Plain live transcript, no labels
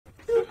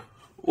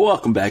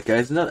Welcome back,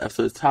 guys. Another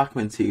episode of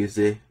Talkmen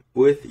Tuesday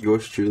with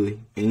yours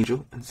truly,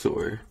 Angel and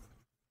Sawyer.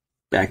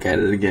 Back at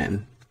it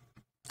again.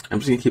 I'm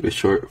just gonna keep it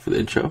short for the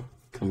intro.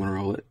 I'm gonna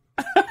roll it.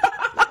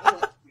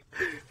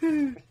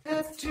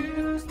 It's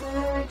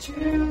Tuesday,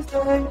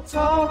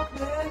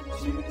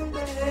 Talkmen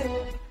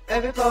Tuesday.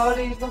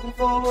 Everybody's looking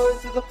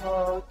forward to the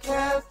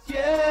podcast,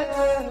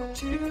 yeah.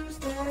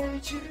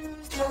 Tuesday,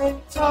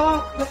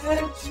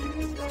 Talkmen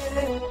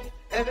Tuesday.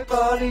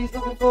 Everybody's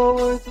looking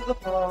forward to the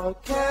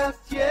podcast,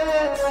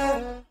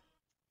 yeah.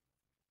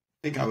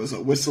 I think I was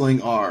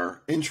whistling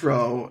our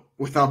intro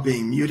without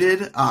being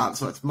muted,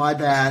 so it's my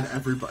bad,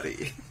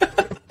 everybody.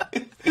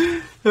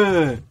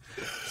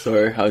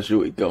 Sawyer, how's your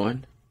week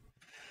going?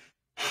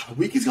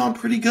 Week has gone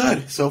pretty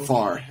good so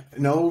far.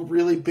 No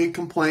really big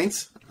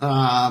complaints.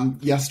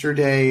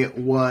 Yesterday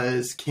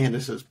was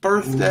Candace's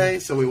birthday,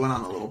 so we went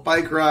on a little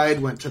bike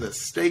ride, went to the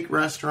steak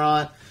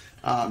restaurant,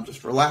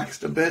 just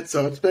relaxed a bit.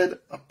 So it's been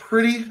a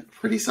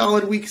pretty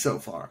solid week so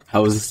far.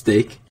 How was the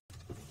steak?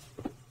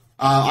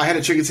 I had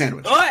a chicken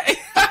sandwich. What?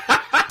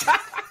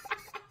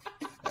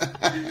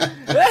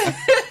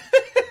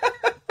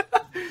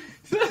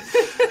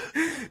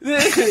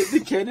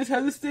 Did Candace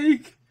have the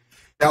steak?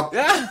 Yep.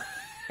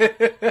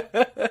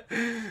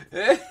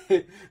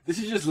 Did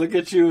she just look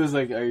at you and was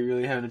like, are you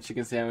really having a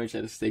chicken sandwich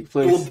at a steak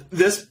place? Well,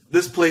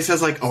 this place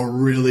has like a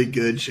really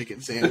good chicken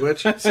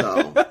sandwich,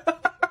 so.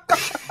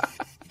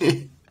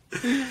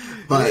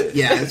 But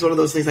yeah, it's one of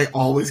those things. I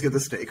always get the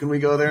steak when we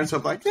go there, and so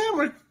I'm like, yeah, I'm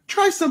gonna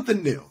try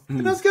something new.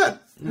 And that's good.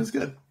 It was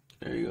good.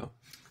 There you go.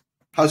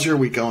 How's your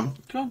week going?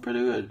 Going pretty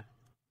good.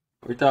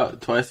 Worked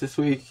out twice this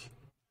week.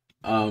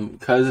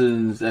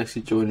 Cousin's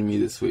actually joining me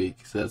this week,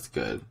 so that's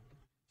good.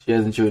 She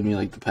hasn't joined me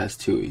like the past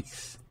 2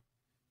 weeks,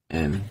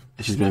 and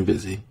she's been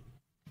busy.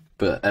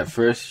 But at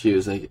first, she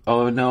was like,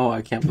 "Oh no,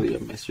 I can't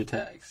believe I missed your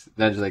text."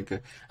 That's just like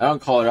I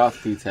don't call her out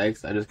through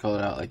text. I just call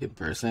her out like in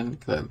person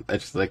because I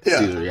just like to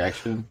see the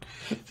reaction.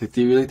 She's like,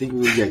 "Do you really think we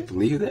would like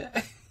believe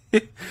that?"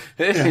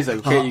 He's like,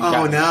 "Okay, you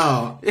got it."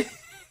 No,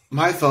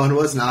 my phone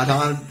was not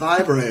on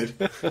vibrate.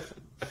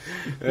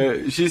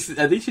 I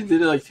think she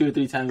did it like 2 or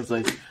 3 times.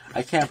 Like,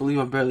 I can't believe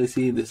I'm barely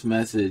seeing this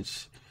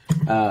message.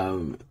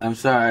 I'm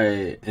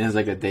sorry. And it's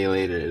like a day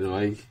later. And I'm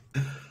like,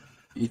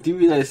 you do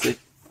realize like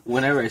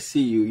whenever I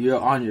see you, you're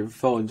on your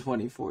phone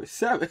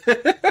 24/7.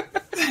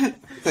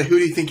 Like, who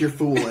do you think you're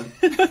fooling?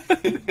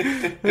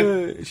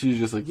 She was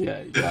just like,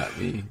 yeah, you got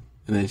me.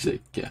 And then she's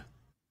like, yeah.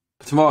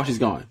 Tomorrow she's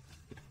gone.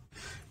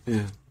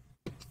 Yeah.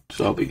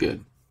 So I'll be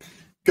good.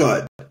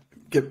 Good.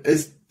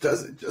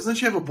 Doesn't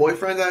she have a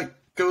boyfriend that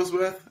goes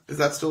with? Is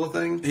that still a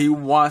thing? He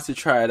wants to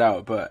try it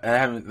out, but I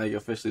haven't like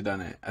officially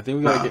done it. I think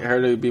we gotta get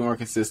her to be more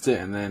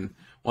consistent, and then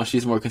once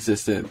she's more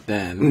consistent,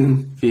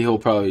 then he'll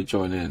probably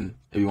join in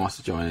if he wants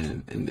to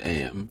join in the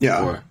AM.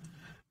 Yeah. Or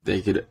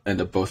they could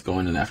end up both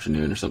going in the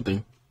afternoon or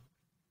something.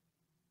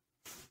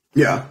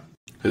 Yeah.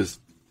 Because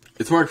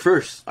it's worked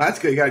first. That's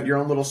good. You got your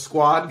own little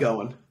squad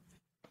going.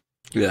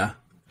 Yeah.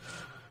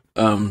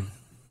 And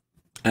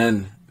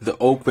the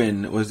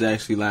Open was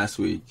actually last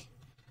week,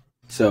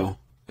 so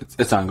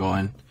it's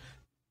ongoing.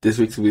 This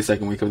week's gonna be the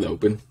second week of the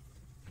Open.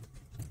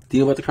 Do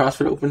you know about the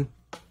CrossFit Open?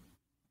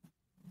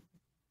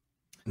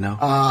 No.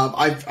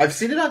 I've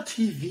seen it on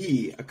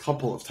TV a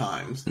couple of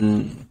times,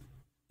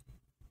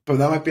 but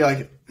that might be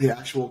like the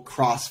actual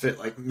CrossFit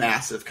like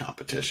massive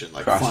competition,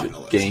 like CrossFit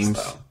finalists. Games.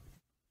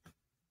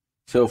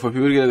 So for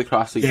people to get to the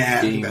CrossFit Games,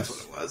 I think Games, that's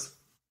what it was.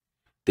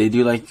 they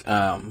do like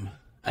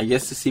I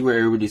guess to see where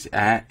everybody's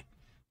at,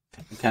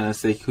 kind of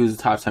say who's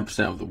the top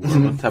 10% of the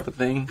world type of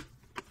thing.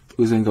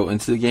 Who's gonna go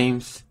into the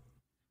games?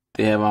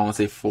 They have, I want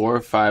to say, 4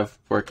 or 5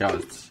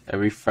 workouts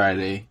every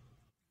Friday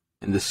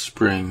in the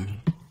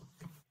spring,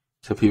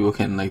 so people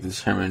can like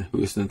determine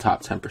who's in the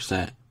top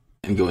 10%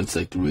 and go into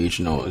like the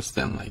regionals,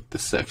 then like the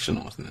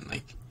sectionals, and then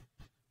like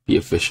be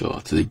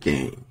official to the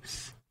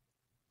games.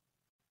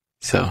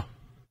 So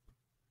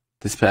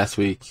this past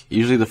week,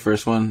 usually the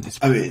first one is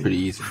pretty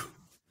easy.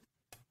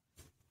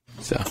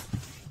 So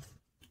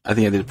I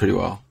think I did pretty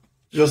well.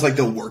 Just like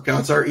the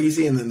workouts are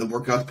easy, and then the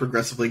workouts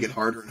progressively get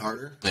harder and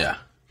harder. Yeah.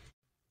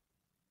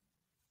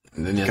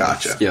 And then you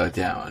have to scale it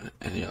down,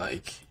 and you're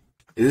like,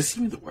 is this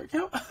even the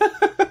workout?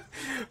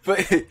 But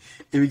if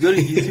you go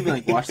to YouTube and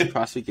like watch the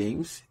CrossFit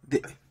Games,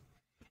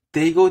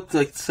 they go to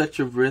like such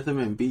a rhythm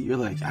and beat. You're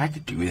like, I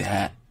could do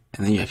that,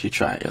 and then you actually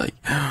try it. You're like,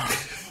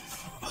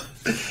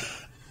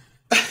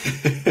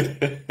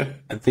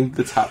 I think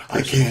the top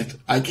person,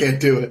 I can't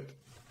do it.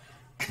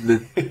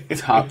 The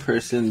top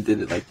person did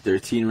it like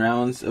 13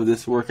 rounds of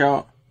this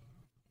workout.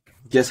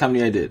 Guess how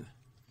many I did?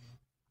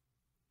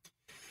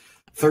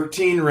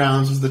 13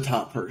 rounds was the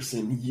top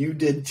person. You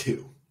did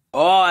 2.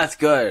 Oh, that's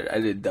good.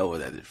 I did double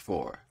that. I did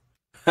 4.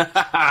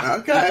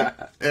 Okay.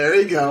 There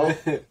you go.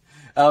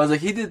 I was like,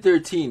 he did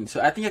 13,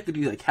 so I think I could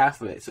do like half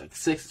of it. So like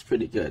 6 is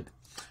pretty good.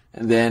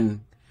 And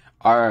then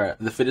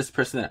the fittest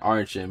person at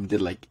our gym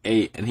did like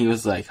 8, and he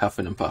was like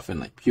huffing and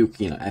puffing, like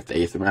puking at the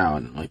 8th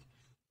round. I'm like,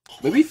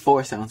 maybe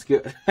 4 sounds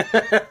good.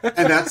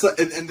 And that's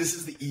and this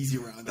is the easy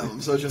round of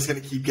them, so it's just gonna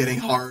keep getting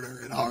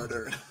harder and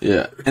harder.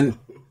 Yeah, and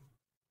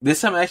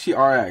this time actually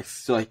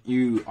RX. So like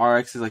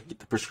RX is like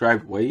the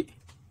prescribed weight.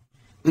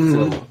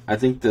 Mm-hmm. So I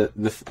think the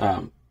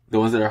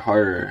ones that are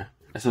harder,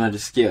 I sometimes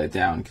just scale it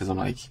down because I'm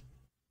like,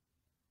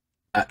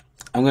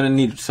 I'm gonna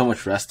need so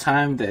much rest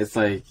time that it's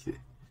like,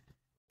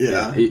 you're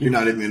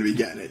not even gonna be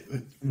getting it.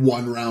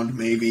 1 round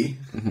maybe.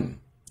 Mm-hmm.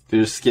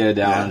 Just scale it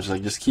down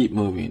and just keep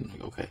moving.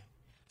 Like, okay,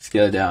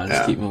 scale it down, and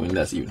just keep moving.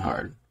 That's even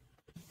hard.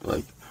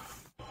 But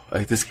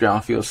like this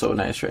ground feels so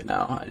nice right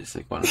now. I just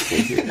like want to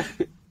stay here.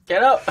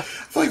 Get up. I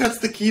feel like that's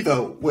the key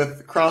though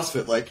with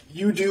CrossFit. Like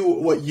you do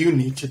what you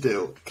need to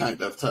do,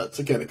 kind of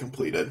to get it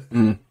completed.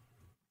 Mm.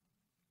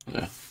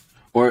 Yeah,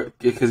 or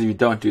because if you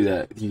don't do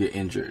that, you get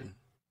injured.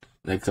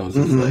 Like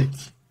someone's like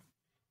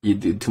you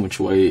do too much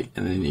weight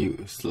and then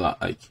you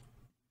like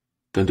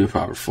don't do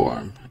proper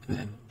form and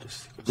then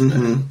just goes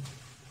bad.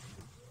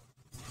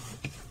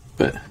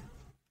 But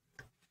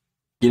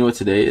you know what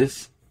today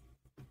is?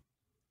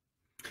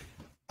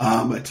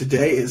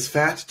 Today is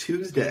Fat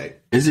Tuesday.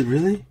 Is it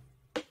really?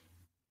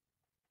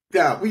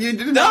 Yeah, well, you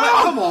didn't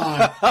come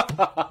on.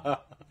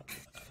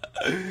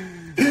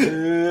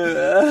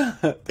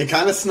 It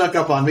kind of snuck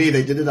up on me.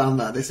 They did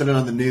it they said it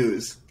on the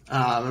news.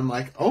 I'm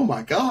like, oh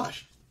my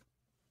gosh.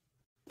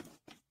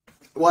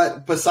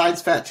 What,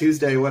 besides Fat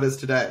Tuesday, what is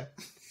today?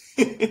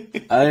 I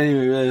didn't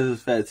even realize it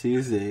was Fat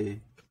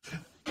Tuesday.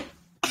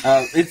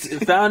 It's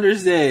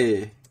Founders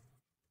Day.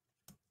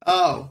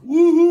 Oh,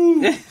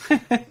 woohoo!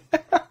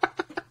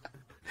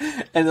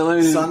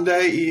 And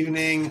Sunday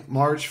evening,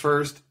 March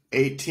 1st,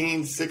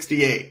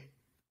 1868.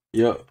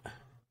 Yep.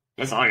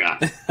 That's all I got.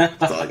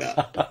 That's all I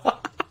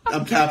got.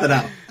 I'm tapping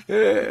out.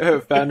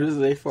 Founders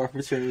Day for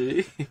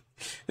fraternity.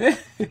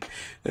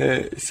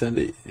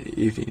 Sunday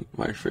evening,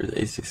 March 1st,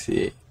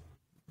 1868.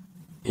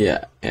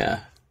 Yeah.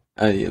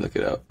 I need to look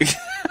it up.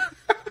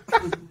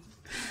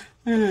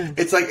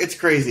 It's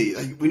crazy.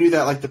 Like we knew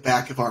that like the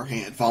back of our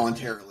hand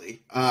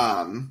voluntarily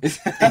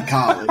in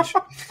college.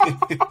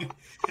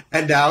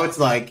 And now it's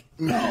like,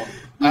 no,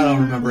 I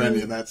don't remember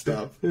any of that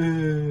stuff.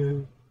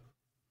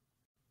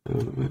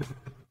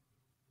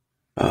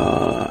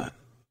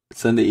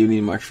 Sunday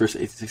evening, March 1st,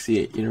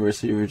 1868,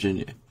 University of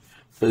Virginia.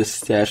 For the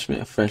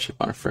establishment of friendship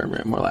on a firmer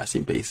and more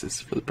lasting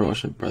basis. For the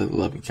promotion of brotherly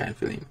love and kind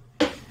feeling.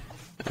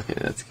 Okay,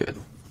 that's good.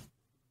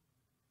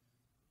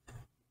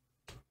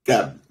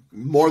 Yeah,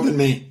 more than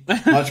me.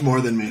 Much more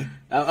than me.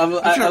 I'm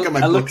sure I got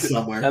my book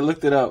somewhere. I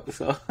looked it up,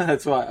 so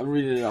that's why I'm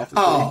reading it off the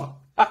thing.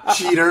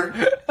 Cheater.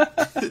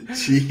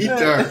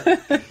 Cheater.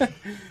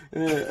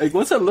 Like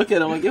once I look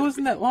at it, I'm like, it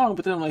wasn't that long,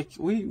 but then I'm like,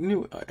 we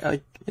knew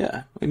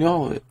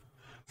all of it.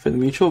 For the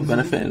mutual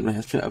benefit and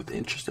advancement of the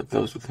interest of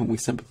those with whom we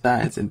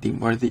sympathize and deem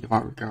worthy of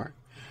our regard,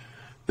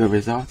 we have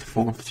resolved to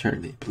form a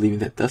fraternity, believing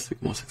that thus we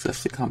can most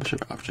successfully accomplish our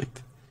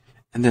object.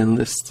 And then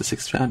lists the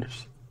 6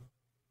 founders: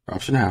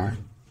 Robson Howard,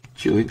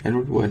 Julian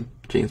Edward Wood,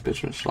 James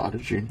Benjamin Slaughter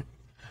Jr.,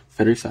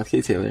 Frederick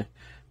Southgate Taylor,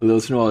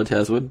 Littleton Waller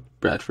Taswood,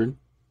 Bradford,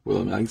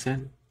 William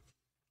Alexander.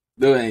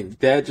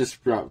 That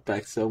just brought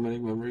back so many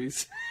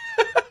memories.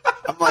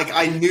 I'm like,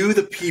 I knew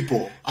the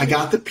people. I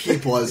got the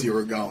people as you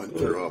were going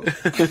through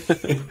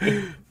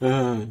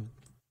them.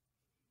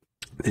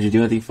 Did you do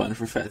anything fun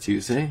for Fat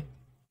Tuesday?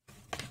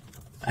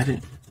 I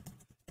didn't.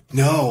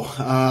 No.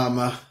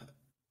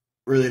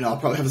 Really, no. I'll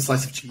probably have a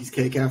slice of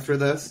cheesecake after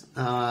this.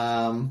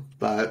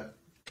 But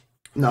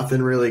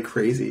nothing really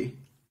crazy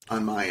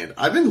on my end.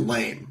 I've been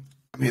lame.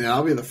 I mean,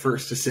 I'll be the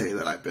first to say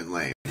that I've been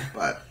lame.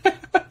 But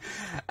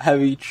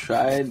have you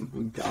tried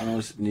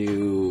McDonald's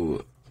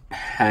new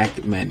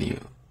hack menu?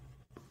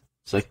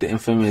 It's like the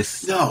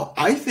infamous... No,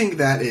 I think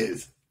that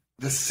is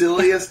the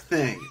silliest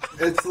thing.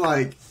 It's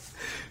like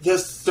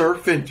just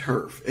surf and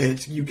turf.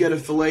 It's you get a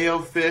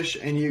Filet-O-Fish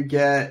and you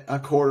get a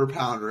quarter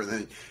pounder and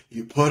then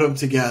you put them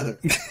together.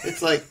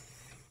 It's like,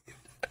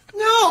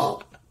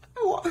 no,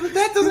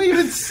 that doesn't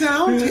even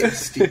sound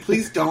tasty.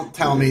 Please don't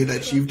tell me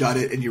that you've done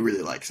it and you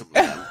really like some of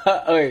them.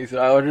 Okay, so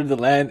I ordered the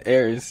land,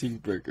 air, and sea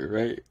burger,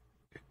 right?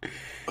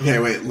 Okay,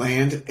 wait,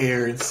 land,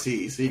 air, and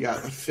sea. So you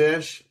got the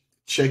fish,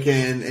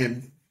 chicken,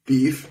 and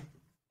beef.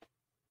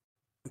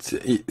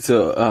 So,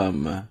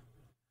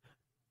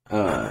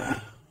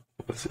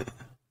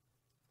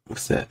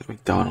 what's that?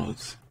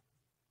 McDonald's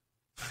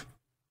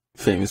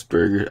famous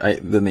burger.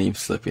 The name's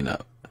slipping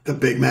up. The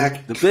Big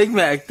Mac? The Big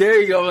Mac. There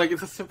you go. I'm like,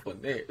 it's a simple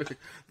name.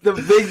 The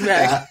Big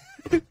Mac.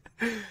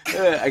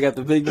 I got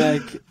the Big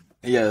Mac.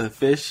 Yeah, the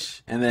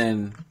fish. And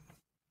then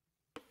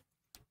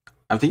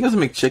I think it was a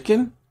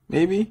McChicken,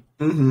 maybe.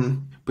 Mm-hmm.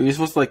 But you're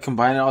supposed to like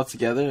combine it all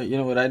together. You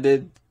know what I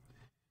did?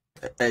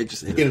 I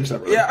just ate Get them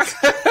separately. Yeah.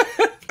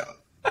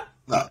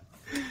 No.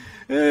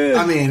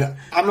 I mean,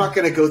 I'm not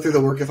going to go through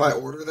the work if I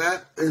order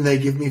that and they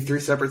give me 3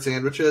 separate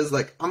sandwiches.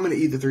 Like, I'm going to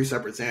eat the 3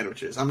 separate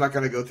sandwiches. I'm not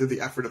going to go through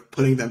the effort of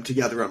putting them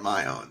together on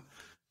my own.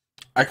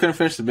 I couldn't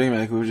finish the Big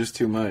Mac. It was just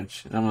too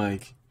much. And I'm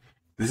like,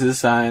 this is a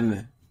sign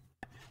that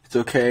it's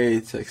okay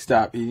to like,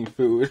 stop eating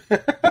food.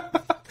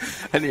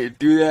 I need to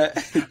do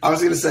that. I was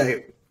going to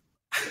say,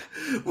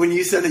 When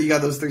you said that you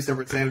got those 3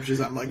 separate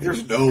sandwiches, I'm like,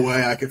 there's no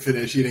way I could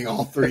finish eating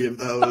all 3 of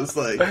those.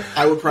 Like,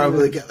 I would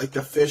probably get like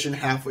the fish and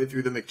halfway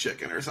through the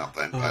McChicken or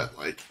something. But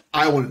like,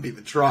 I wouldn't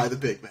even try the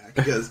Big Mac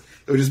because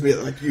it would just be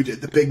like you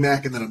did, the Big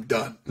Mac, and then I'm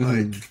done.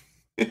 Like,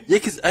 yeah,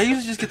 because I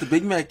usually just get the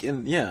Big Mac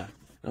and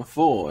I'm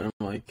full, and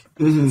I'm like,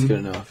 that's good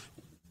enough.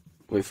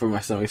 Wait for my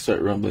stomach to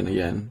start rumbling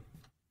again.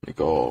 Like,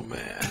 oh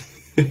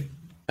man,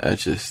 I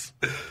just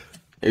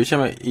every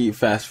time I eat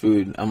fast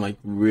food, I'm like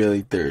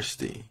really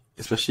thirsty.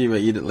 Especially if I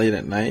eat it late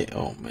at night.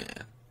 Oh man,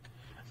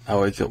 I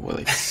wake up with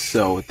like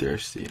so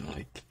thirsty and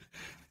like,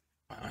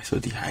 why am I so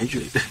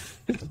dehydrated?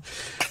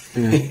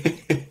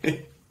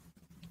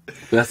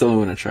 That's the only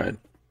one I tried.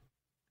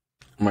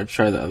 I might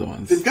try the other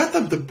ones. They've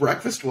got the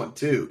breakfast one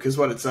too, because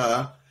it's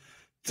a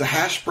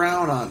hash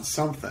brown on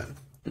something.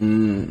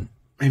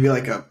 Maybe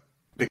like a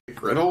big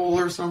griddle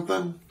or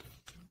something.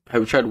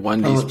 Have you tried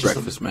Wendy's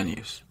breakfast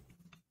menus?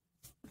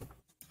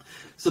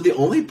 So the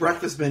only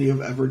breakfast menu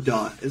I've ever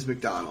done is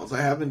McDonald's.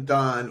 I haven't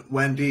done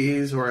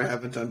Wendy's, or I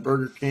haven't done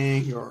Burger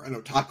King, or I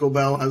know Taco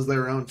Bell has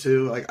their own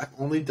too. Like, I've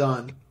only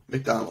done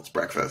McDonald's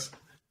breakfast.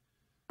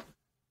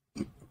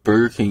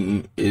 Burger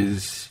King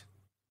is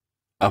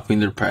upping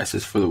their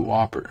prices for the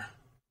Whopper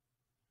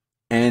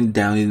and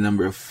downing the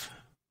number of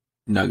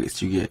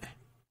nuggets you get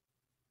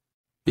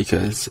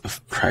because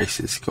of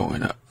prices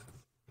going up.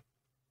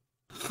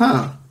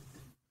 Huh.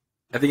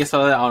 I think I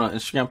saw that on an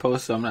Instagram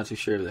post, so I'm not too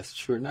sure if that's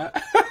true or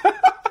not.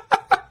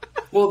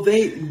 Well,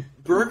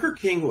 Burger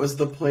King was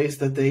the place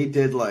that they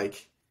did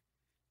like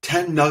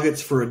 10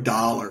 nuggets for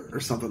 $1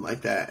 or something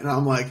like that. And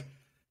I'm like,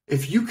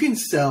 if you can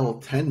sell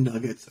 10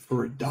 nuggets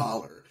for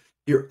 $1,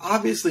 you're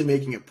obviously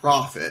making a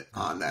profit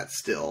on that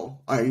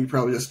still. You're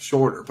probably just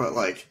shorter, but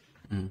like,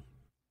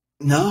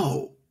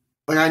 no.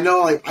 Like, I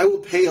know, like, I will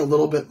pay a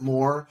little bit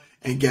more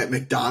and get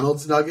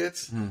McDonald's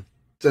nuggets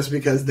just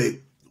because they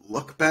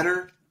look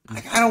better.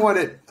 Like, I don't want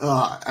it.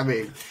 I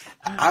mean,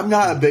 I'm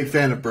not a big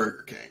fan of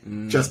Burger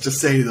King, just to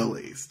say the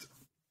least.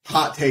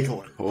 Hot take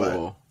alert.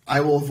 But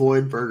I will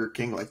avoid Burger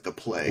King like the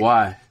plague.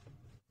 Why?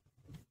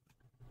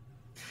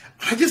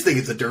 I just think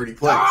it's a dirty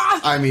place.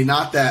 I mean,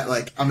 not that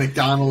like a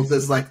McDonald's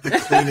is like the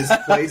cleanest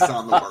place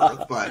on the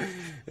earth, but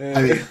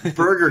I mean,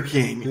 Burger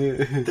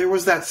King. There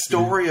was that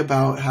story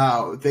about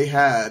how they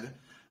had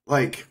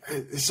like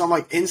some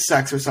like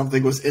insects or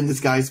something was in this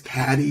guy's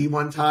patty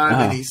one time,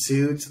 and he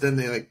sued. So then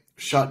they like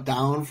shut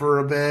down for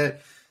a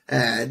bit.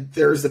 And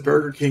there's the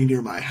Burger King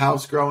near my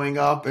house growing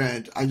up,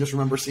 and I just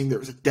remember seeing there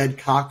was a dead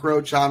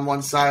cockroach on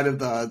one side of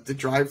the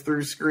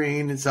drive-through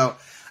screen, and so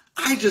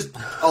I just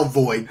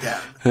avoid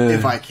them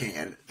if I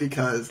can,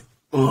 because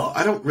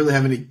I don't really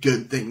have any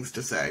good things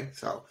to say.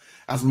 So,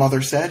 as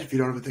Mother said, if you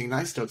don't have anything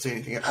nice, don't say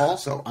anything at all,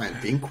 so I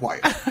am being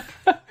quiet.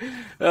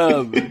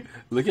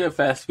 Looking at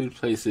fast food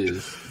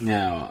places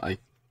now, like,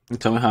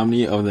 tell me how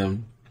many of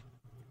them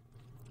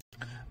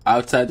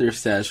outside their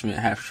establishment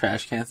have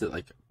trash cans that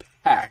like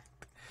packed.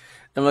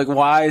 I'm like,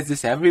 why is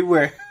this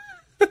everywhere?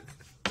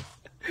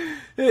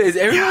 Is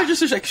everyone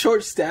just like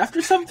short staffed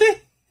or something?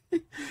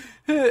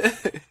 I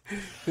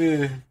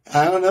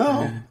don't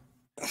know,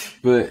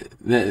 but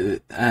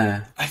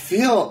I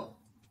feel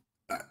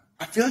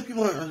like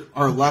people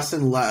are less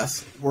and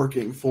less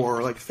working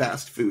for like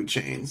fast food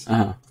chains.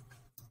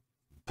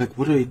 Like,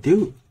 what do they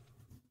do?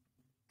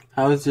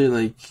 How is there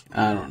like,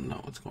 I don't know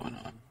what's going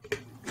on.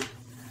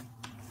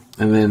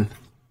 And then,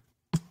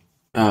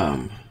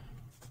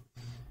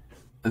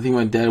 I think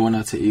my dad went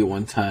out to eat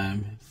one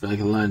time for like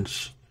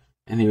lunch,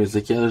 and he was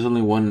like, "Yeah, there's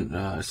only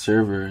one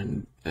server,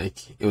 and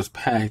like it was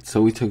packed,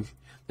 so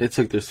they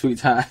took their sweet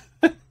time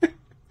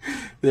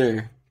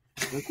there."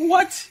 Like,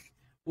 what?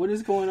 What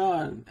is going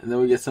on? And then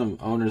we get some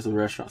owners of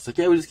restaurants like,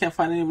 "Yeah, we just can't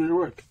find anybody to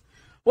work."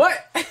 What?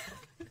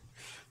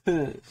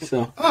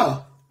 So.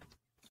 Oh.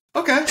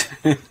 Okay.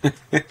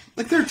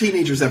 Like, there are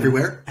teenagers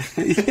everywhere.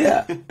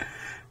 Yeah.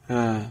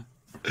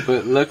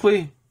 But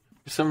luckily,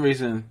 for some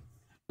reason,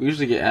 we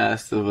usually get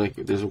asked if like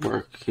there's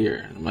work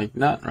here. And I'm like,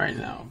 not right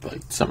now, but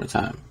like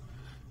summertime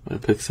when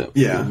it picks up a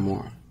little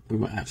more, we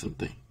might have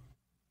something.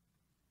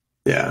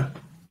 Yeah.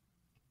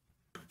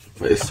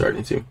 But it's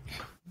starting to.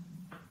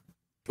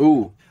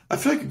 Ooh. I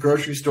feel like a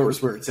grocery store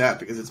is where it's at,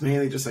 because it's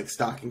mainly just like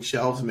stocking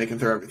shelves and making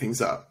sure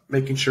everything's up,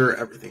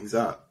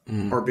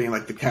 or being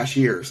like the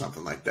cashier or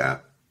something like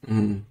that.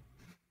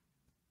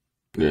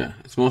 Yeah,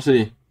 it's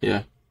mostly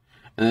and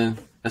then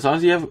as long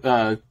as you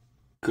have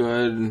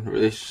good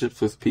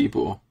relationships with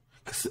people,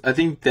 because I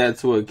think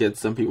that's what gets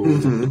some people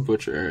in the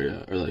butcher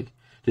area, or like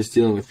just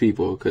dealing with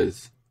people,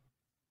 because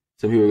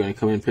some people are going to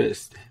come in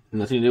pissed,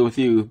 nothing to do with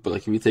you, but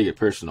like if you take it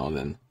personal,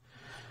 then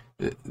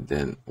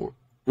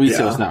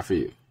retail is not for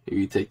you. If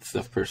you take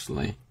stuff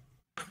personally,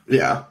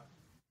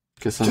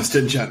 just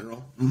in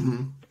general,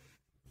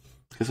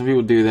 because some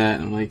people do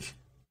that, and I'm like,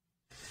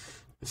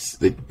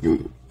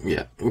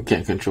 we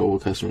can't control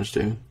what customers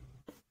do.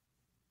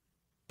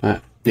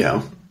 But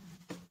did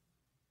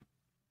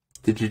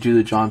you do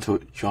the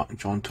Johto tour?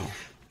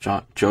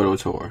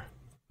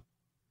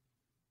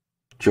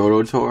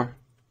 Johto tour?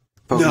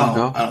 Pokemon No,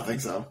 Go? I don't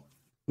think so.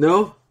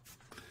 No?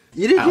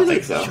 You didn't I don't do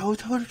think the so.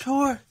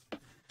 Chore.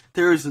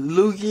 There was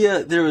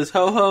Lugia. There was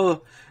Ho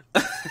Ho.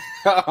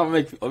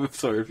 I'm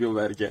sorry. I feel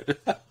bad again.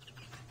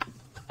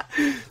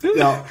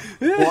 No.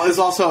 Well, it's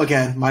also,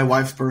 again, my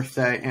wife's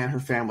birthday, and her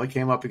family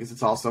came up because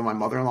it's also my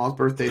mother-in-law's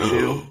birthday,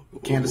 too.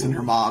 Candace and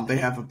her mom, they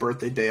have a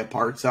birthday day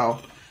apart, so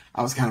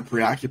I was kind of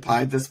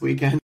preoccupied this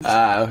weekend.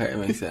 Okay,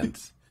 makes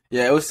sense.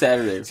 Yeah, it was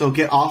Saturday. So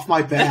get off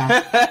my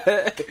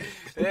back.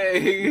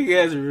 Hey, he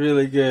has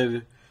really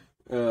good.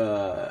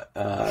 What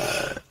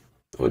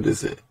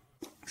is it?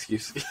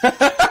 Excuse me.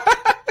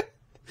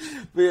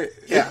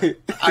 Yeah,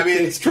 I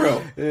mean, it's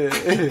true.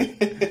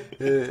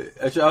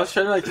 I was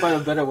trying to like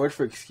find a better word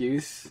for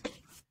excuse.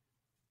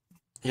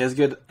 He has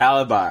good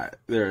alibi.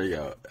 There we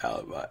go,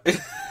 alibi.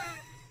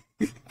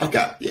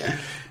 Okay, yeah.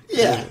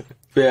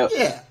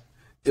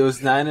 It was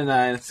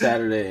 9-9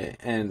 Saturday,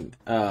 and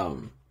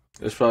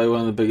it was probably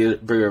one of the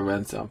bigger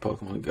events on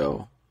Pokemon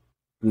Go.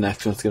 The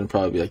next one's gonna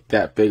probably be like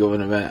that big of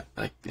an event,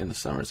 like in the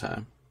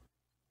summertime.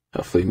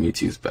 Hopefully,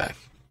 Mewtwo's back.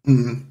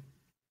 Mm-hmm.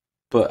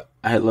 But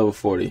I had level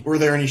 40. Were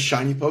there any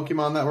shiny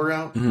Pokemon that were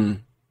out? Mm-hmm.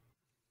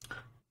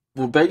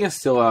 Well, Begin's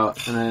still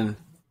out, and then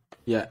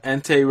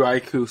Entei,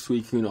 Raikou,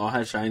 Suicune all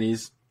had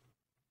shinies,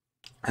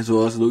 as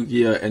well as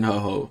Lugia and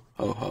Ho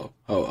Ho.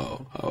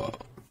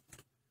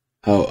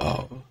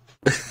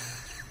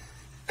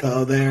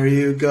 Oh, there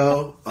you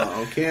go.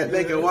 Oh, can't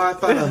make a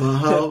wife out of a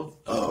hoe.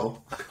 Oh.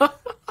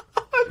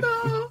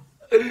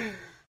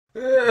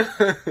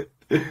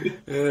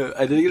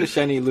 I did get a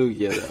shiny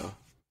Lugia though.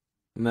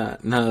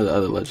 None of the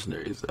other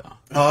legendaries though.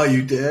 Oh,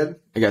 you did?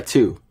 I got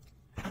two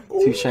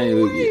shiny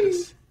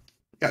Lugias.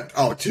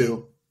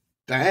 Two.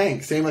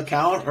 Dang, same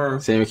account or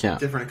Same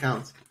account. different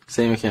accounts?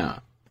 Same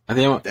account. I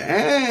think.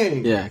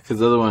 Dang. Yeah, because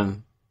the other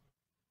one.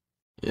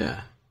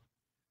 Yeah,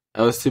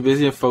 I was too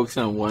busy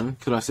focusing on one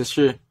because my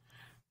sister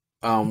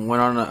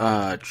went on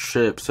a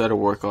trip, so I had to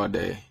work all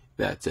day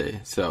that day.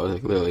 So I was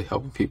like literally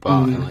helping people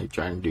out and like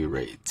trying to do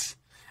raids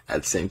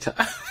at the same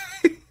time.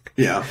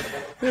 Yeah.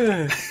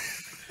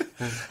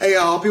 Hey,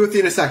 I'll be with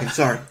you in a second.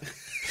 Sorry.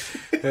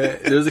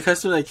 There was a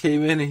customer that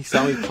came in and he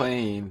saw me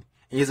playing.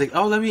 And he's like,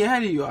 "Oh, let me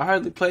add you. I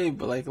hardly play,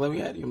 but like, let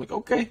me add you." I'm like,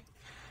 "Okay."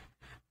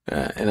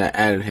 And I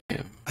added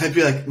him. I'd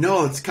be like,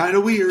 "No, it's kind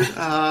of weird,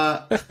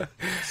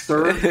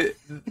 sir."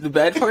 The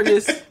bad part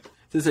is,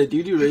 since I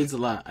do raids a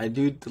lot, I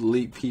do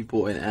delete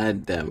people and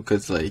add them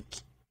because like,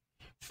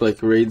 for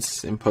like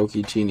raids in Poke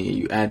Genie,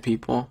 you add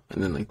people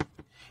and then like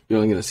you're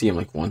only gonna see them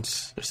like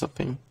once or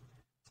something.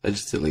 So I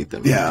just delete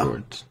them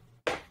afterwards.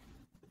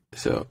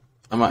 So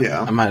I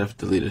might have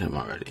deleted him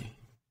already,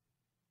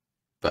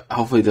 but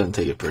hopefully he doesn't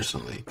take it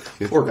personally.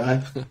 Poor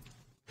guy.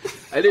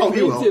 I didn't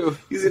mean to.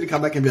 He's gonna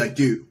come back and be like,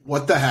 "Dude,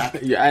 what the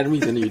heck? You added me,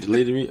 then you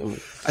deleted me."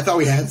 Like, I thought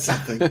we had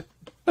something."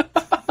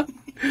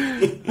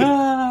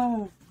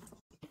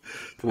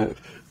 But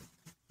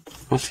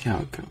we'll see how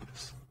it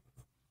goes.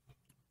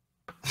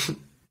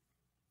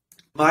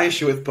 My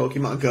issue with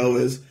Pokemon Go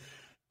is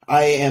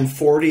I am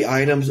 40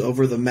 items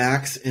over the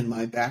max in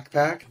my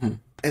backpack.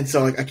 And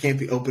so, like, I can't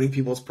be opening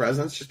people's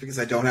presents just because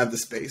I don't have the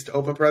space to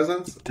open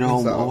presents.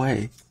 Throw them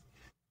away.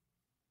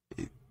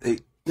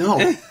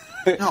 No,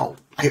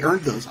 I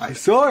earned those items.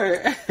 Sorry.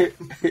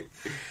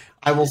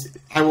 I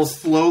will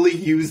slowly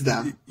use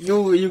them.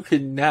 You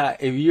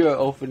cannot, if you're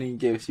opening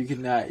gifts, you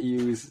cannot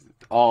use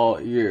all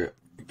your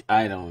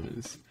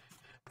items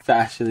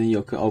faster than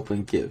you can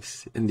open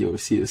gifts, and you'll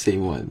see the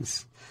same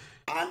ones.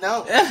 I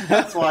know.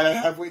 That's why I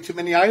have way too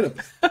many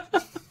items. You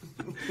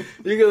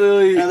can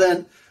literally... And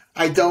then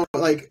I don't,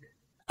 like...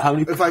 How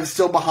many... If I'm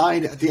still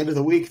behind at the end of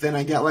the week, then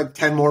I get, like,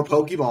 10 more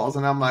Pokeballs,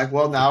 and I'm like,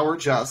 well, now we're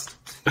just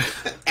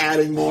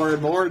adding more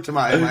and more to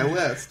my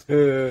list.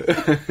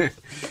 Like,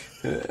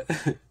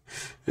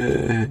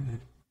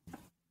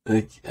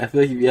 I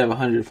feel like if you have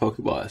 100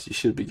 Pokeballs, you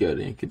should be good,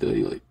 and you can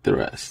do, like, the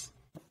rest.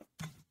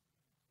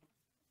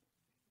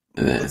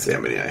 And then, let's see how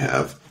many I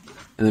have.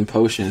 And then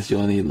potions,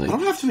 you'll need, like... I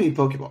don't have too many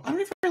Pokeballs. I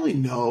don't even really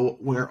know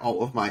where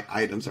all of my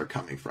items are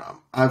coming from.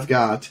 I've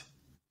got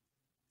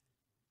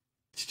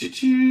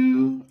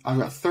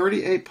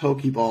 38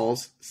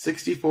 Pokeballs,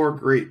 64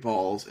 Great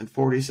Balls, and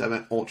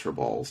 47 Ultra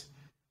Balls.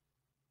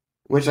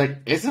 Which, like,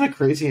 isn't a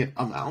crazy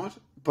amount,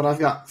 but I've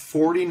got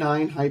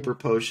 49 Hyper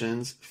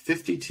Potions,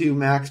 52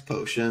 Max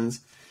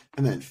Potions,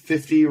 and then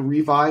 50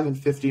 Revive and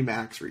 50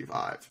 Max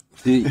Revive.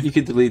 You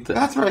could delete that.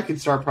 That's where I could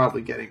start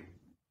probably getting...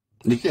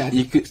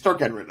 You could start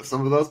getting rid of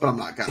some of those, but I'm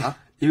not gonna.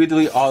 You could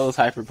delete all those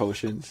Hyper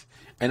Potions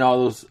and all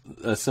those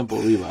simple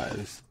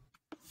Revives.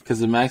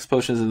 Because the Max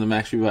Potions and the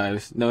Max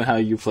Revives, knowing how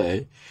you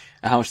play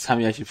and how much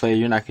time you actually play,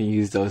 you're not going to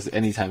use those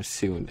anytime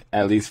soon.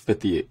 At least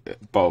 50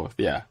 both,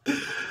 yeah.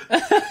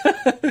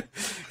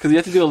 Because you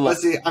have to do a lot.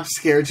 Let's see, I'm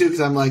scared too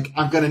because I'm like,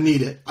 I'm going to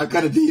need it. I'm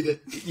going to need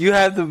it. You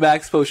have the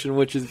Max Potion,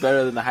 which is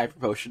better than the Hyper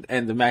Potion,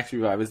 and the Max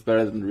Revive is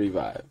better than the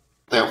Revive.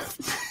 Yeah.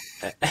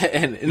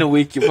 And in a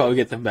week, you'll probably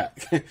get them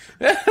back.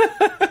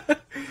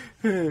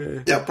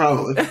 Yeah,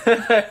 probably.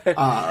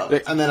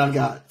 And then I've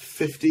got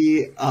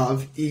 50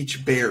 of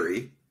each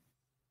berry.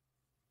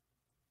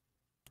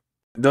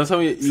 Don't tell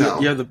me you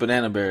have the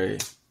banana berry.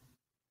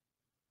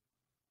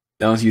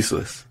 That one's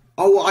useless.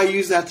 Oh, well, I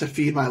use that to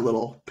feed my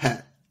little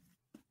pet.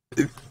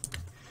 You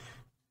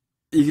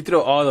can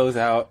throw all those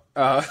out.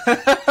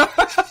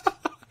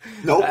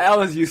 Nope. That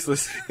was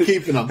useless.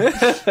 Keeping them.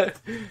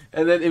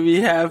 And then if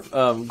you have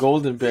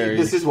golden berries.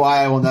 This is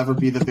why I will never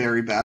be the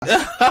very best.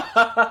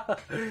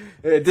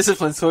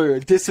 Discipline, Sawyer.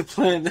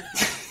 Discipline.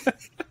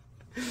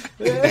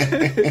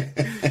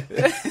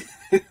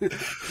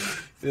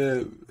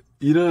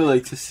 You know,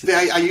 like to.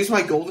 I use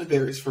my golden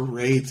berries for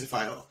raids if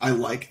I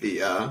like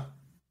the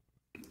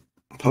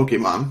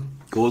Pokemon.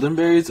 Golden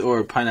berries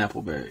or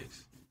pineapple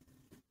berries?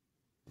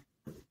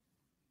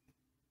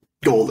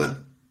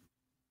 Golden.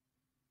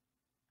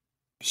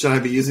 Should I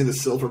be using the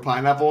silver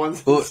pineapple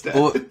ones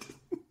instead?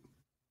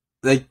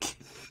 Like,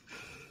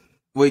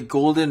 wait,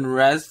 golden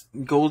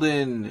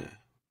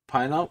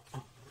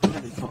pineapple? What are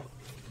they called?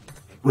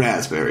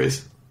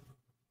 Raspberries.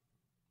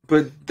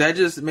 But that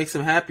just makes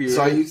them happier. So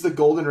right? I use the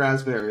golden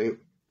raspberry.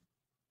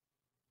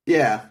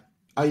 Yeah,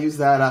 I use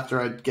that after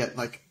I get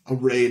like a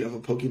raid of a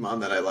Pokemon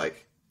that I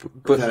like,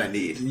 but that I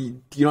need.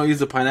 You don't use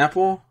the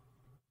pineapple?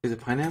 Is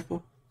it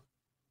pineapple?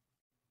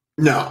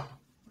 No.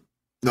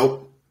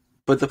 Nope.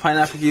 But the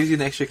pineapple gives you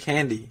an extra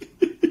candy.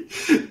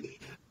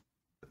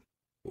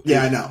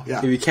 Yeah, I know. Yeah.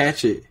 If you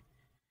catch it.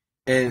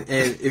 And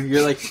if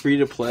you're like free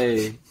to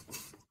play,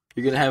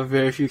 you're gonna have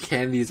very few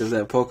candies of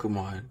that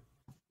Pokemon.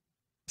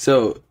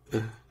 So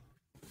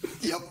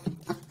Yep.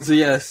 So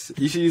yes,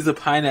 you should use the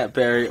pineapple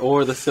berry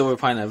or the silver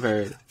pineapple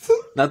berry.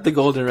 Not the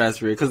golden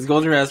raspberry, because the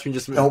golden raspberry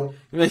just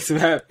makes him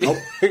happy. Nope.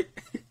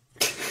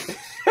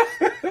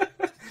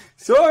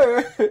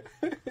 Sawyer!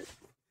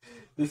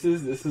 This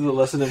is a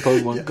lesson in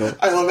Pokemon Go.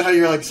 I love it how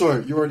you're like,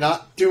 Sawyer, you are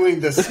not doing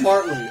this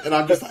smartly. And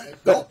I'm just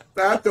like, nope,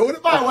 not doing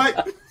it my way.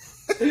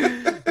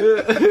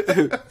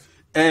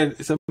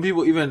 And some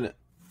people even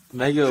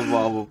mega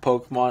evolve a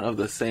Pokemon of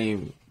the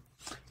same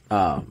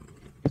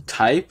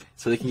type,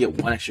 so they can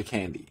get one extra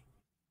candy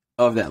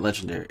of that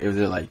legendary if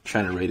they're like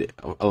trying to rate it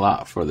a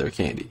lot for their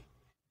candy.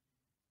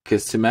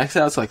 Because to max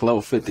out, it's like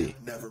level 50.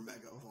 Never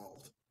mega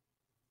evolved.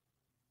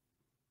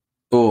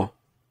 Oh.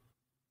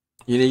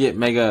 You need to get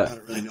mega. I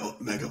don't really know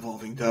what mega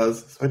evolving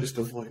does, so I just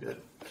avoid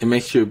it. It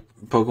makes your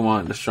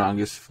Pokemon the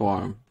strongest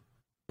form.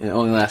 And it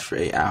only lasts for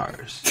 8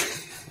 hours.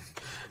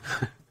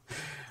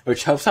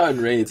 Which helps out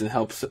in raids and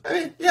helps. I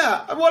mean,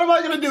 yeah, what am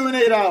I going to do in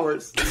 8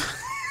 hours?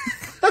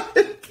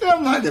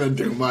 I'm not going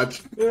to do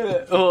much.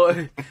 Oh,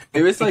 if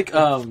it's like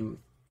a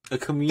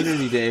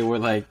community day where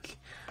like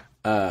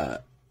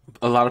a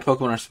lot of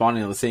Pokemon are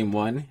spawning on the same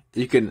one,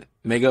 you can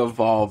mega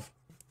evolve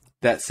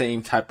that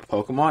same type of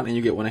Pokemon and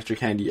you get one extra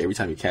candy every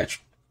time you catch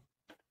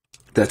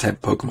that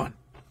type of Pokemon.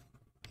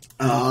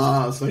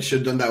 So I should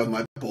have done that with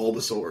my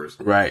Bulbasaurs.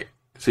 Right.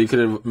 So you could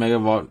have mega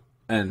evolved,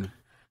 and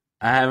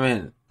I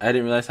didn't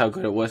realize how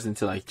good it was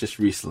until like just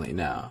recently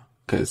now,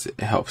 because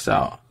it helps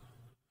out.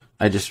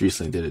 I just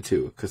recently did it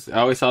too, because I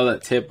always saw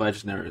that tip, but I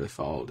just never really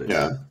followed it.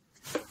 Yeah.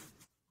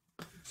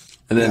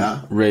 And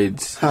then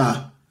raids.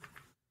 Huh.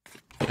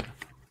 Yeah.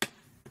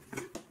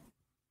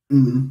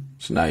 Mm-hmm.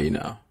 So now you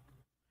know.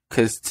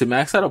 Because to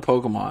max out a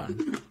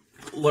Pokemon,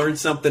 learn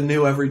something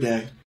new every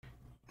day.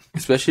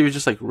 Especially with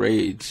just like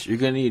raids, you're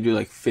gonna need to do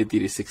like 50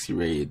 to 60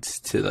 raids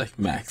to like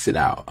max it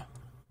out.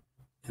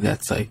 And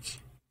that's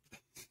like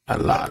a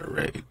lot of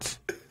raids.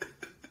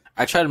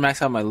 I tried to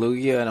max out my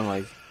Lugia, and I'm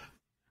like,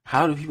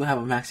 how do people have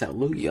a maxed out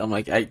Lugia? I'm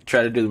like, I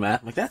try to do the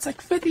math. I'm like, that's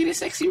like 50 to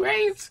 60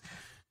 raids.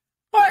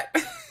 What?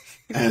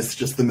 And it's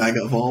just the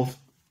Mega Evolve.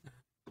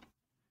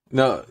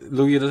 No,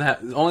 Lugia doesn't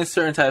have. Only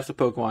certain types of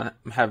Pokemon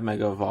have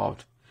Mega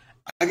Evolved.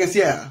 I guess,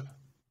 yeah.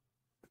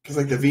 Because,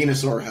 like, the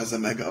Venusaur has a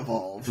Mega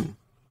Evolve.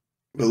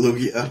 But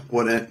Lugia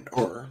wouldn't,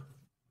 or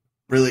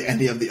really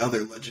any of the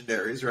other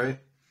legendaries, right?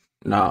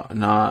 No,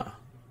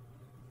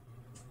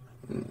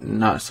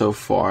 not so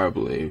far, I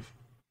believe.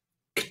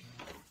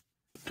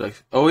 Like,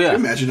 oh yeah.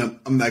 Imagine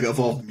a Mega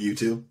Evolved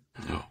Mewtwo.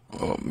 No,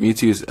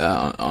 Mewtwo's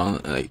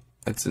on like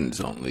it's in its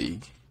own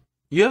league.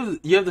 You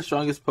have the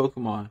strongest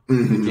Pokemon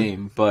in the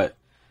game, but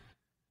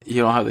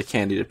you don't have the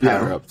candy to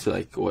power up to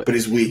like what. But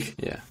he's weak.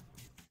 Yeah.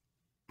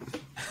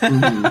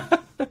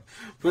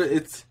 But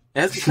it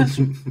has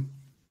potential.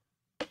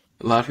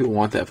 A lot of people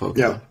want that Pokemon.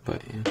 Yeah.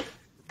 But yeah.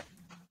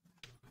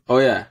 Oh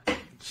yeah,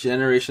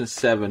 Generation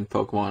 7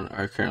 Pokemon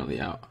are currently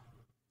out.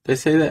 They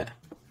say that.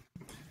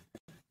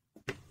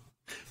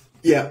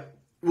 Yeah.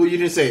 Well, you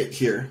didn't say it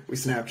here. We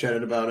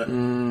Snapchatted about it.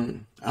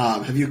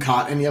 Have you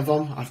caught any of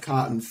them? I've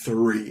caught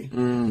 3.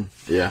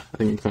 Yeah, I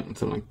think you caught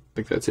something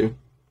like that too.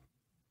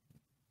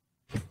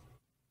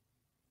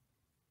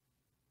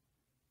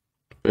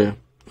 Yeah.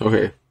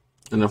 Okay.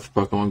 Enough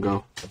for Pokemon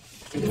Go.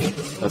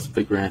 That's a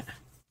big rant.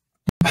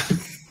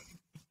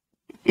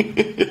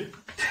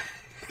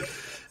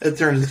 It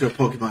turns into a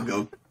Pokemon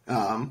Go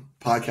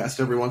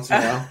podcast every once in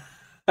a while.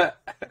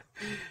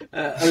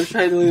 I was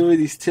trying to leave with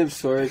these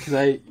tips for it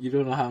because you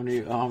don't know how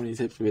many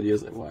tips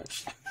videos I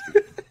watched.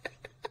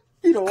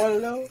 You don't want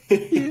to know.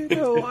 You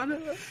don't want to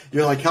know.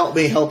 You're like, help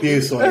me, help you,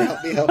 Sawyer.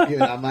 Help me, help you.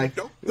 And I'm like,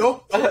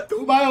 nope,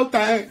 do my own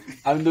thing.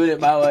 I'm doing it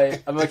my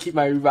way. I'm going to keep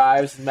my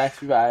revives and max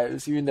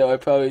revives, even though I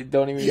probably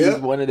don't even use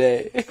one a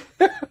day.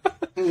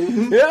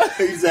 Yeah,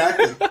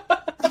 exactly.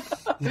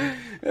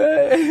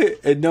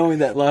 And knowing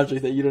that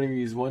logic that you don't even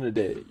use one a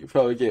day, you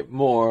probably get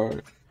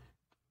more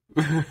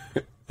in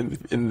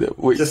the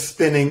week. Just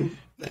spinning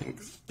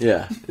things.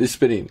 Yeah, it's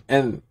spinning.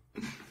 And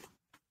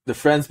the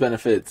friends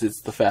benefits,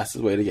 it's the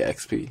fastest way to get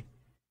XP.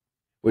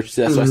 Which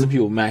that's why some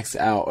people max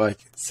out, like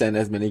send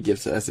as many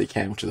gifts as they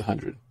can, which is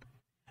 100.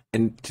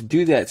 And to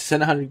do that, to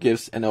send 100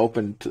 gifts and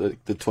open to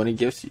like, the 20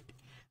 gifts,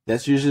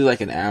 that's usually like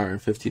an hour and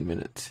 15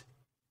 minutes.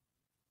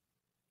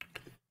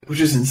 Which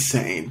is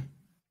insane.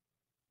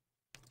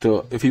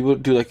 So if people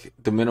do like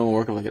the minimum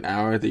work of like an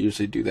hour, they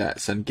usually do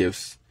that. Send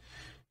gifts,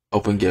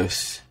 open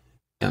gifts,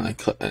 and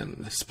like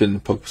and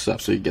spin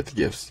Pokestops so you get the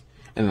gifts,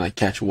 and like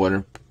catch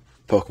water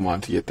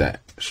Pokemon to get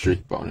that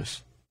streak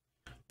bonus.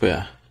 But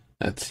yeah,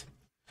 that's.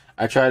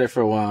 I tried it for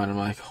a while and I'm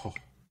like, oh.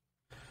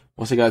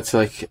 Once I got to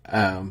like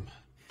the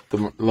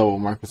level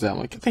Mark was at, I'm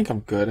like, I think I'm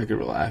good. I could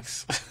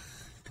relax.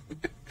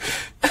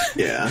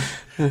 Yeah,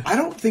 I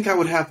don't think I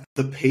would have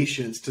the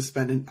patience to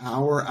spend an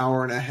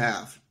hour and a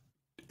half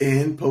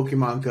in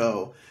Pokemon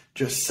Go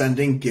just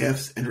sending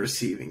gifts and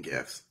receiving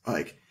gifts.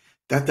 Like,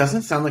 that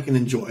doesn't sound like an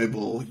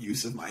enjoyable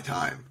use of my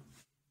time.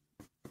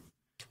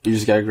 You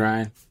just gotta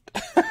grind.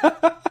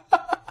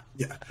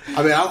 Yeah.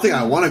 I mean, I don't think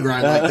I want to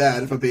grind like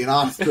that, if I'm being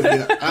honest with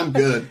you. I'm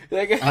good.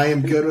 I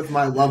am good with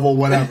my level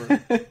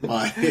whatever.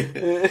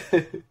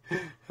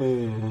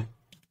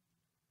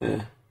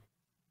 Yeah.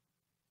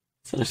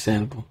 It's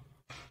understandable.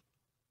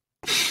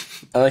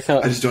 I like how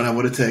I just don't have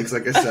what it takes,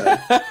 like I said.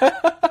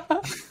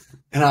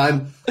 And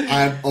I'm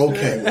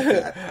okay with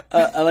that.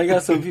 I like how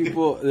some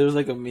people, there was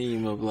like a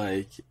meme of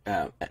like,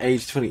 at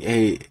age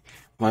 28,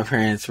 my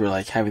parents were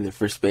like having their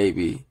first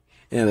baby.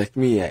 And like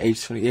me at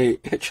age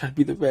 28, trying to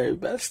be the very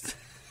best.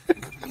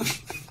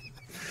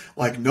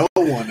 Like no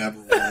one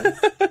ever was.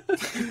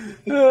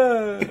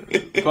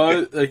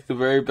 Probably like the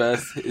very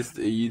best is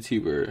the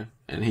YouTuber.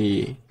 And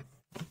he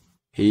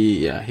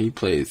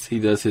plays. He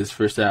does his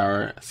first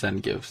hour,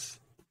 send gifts.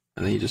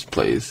 And then he just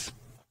plays.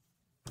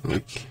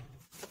 Like,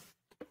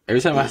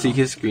 every time I see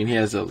his screen, he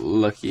has a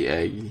lucky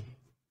egg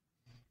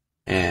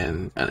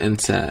and an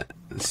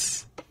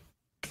incense.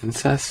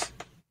 Incense?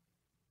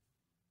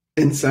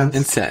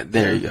 Incense.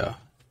 There you go.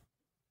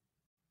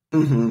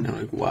 Mm-hmm. I'm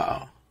like,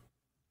 wow.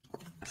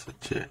 That's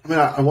legit. I mean,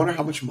 I wonder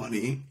how much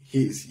money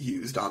he's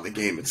used on the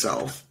game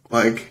itself.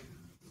 Like,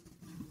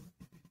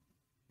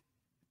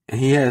 and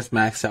he has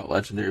maxed out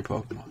legendary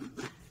Pokemon.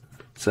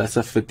 So that's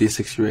a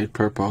 50-60 rate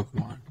per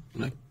Pokemon.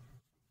 I'm like,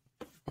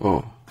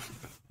 oh.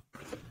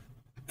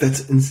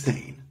 That's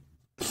insane.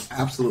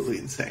 Absolutely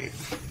insane.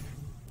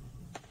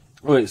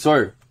 Wait,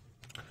 sorry.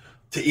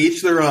 To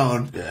each their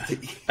own. Yeah.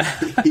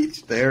 To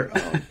each their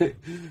own.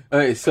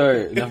 Okay,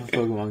 sorry. Enough of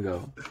Pokemon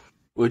Go.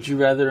 Would you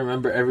rather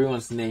remember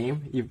everyone's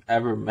name you've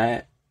ever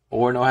met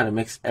or know how to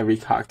mix every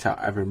cocktail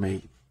ever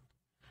made?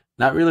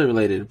 Not really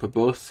related, but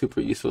both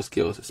super useful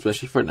skills,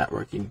 especially for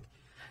networking.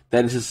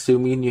 That is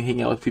assuming you hang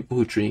out with people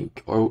who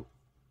drink or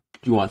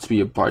you want to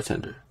be a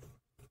bartender.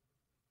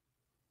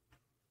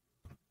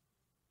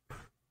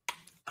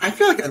 I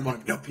feel like I'd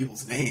want to know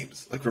people's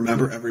names. Like,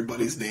 remember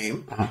everybody's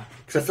name.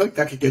 Because I feel like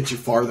that could get you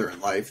farther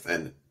in life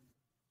than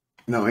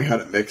knowing how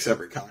to mix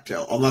every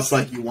cocktail. Unless,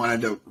 like, you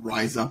wanted to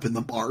rise up in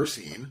the bar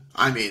scene.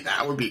 I mean,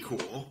 that would be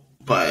cool.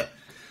 But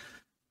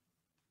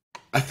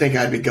I think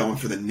I'd be going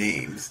for the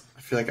names.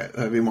 I feel like that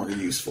would be more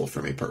useful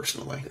for me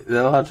personally.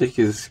 That logic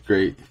is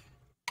great.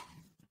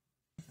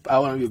 I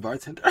want to be a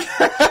bartender.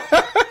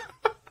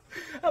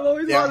 I've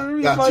always wanted to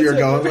be a bartender. That's what you're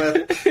going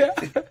with? Yeah.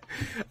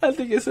 I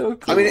think it's so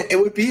cool. I mean, it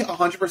would be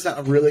 100%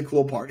 a really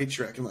cool party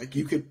trick. And, like,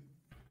 you could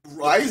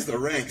rise the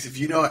ranks. If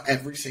you know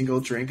every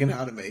single drink and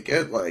how to make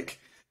it, like,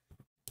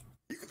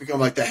 you could become,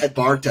 like, the head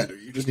bartender.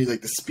 You just need,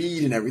 like, the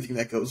speed and everything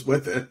that goes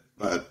with it.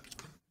 But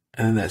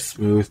and then that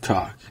smooth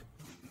talk.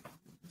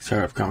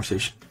 Start up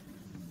conversation.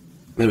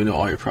 Let me know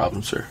all your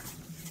problems, sir.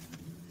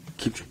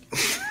 Keep drinking.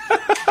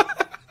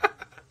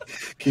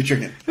 Keep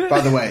drinking.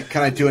 By the way,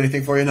 can I do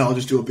anything for you? No, I'll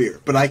just do a beer.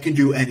 But I can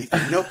do anything.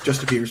 Nope,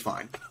 just a beer's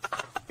fine.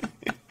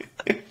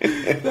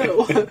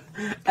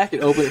 I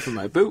can open it from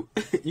my boot.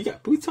 You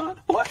got boots on?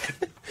 What?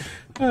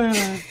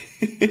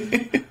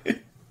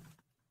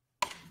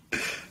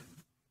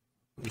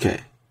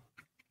 Okay.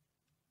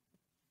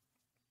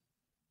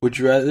 Would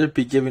you rather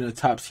be given a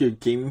top-tier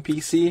gaming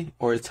PC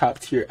or a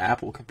top-tier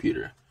Apple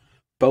computer?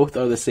 Both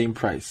are the same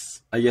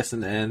price. I guess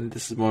in the end,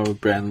 this is more of a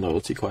brand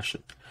loyalty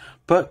question,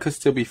 but could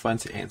still be fun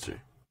to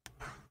answer.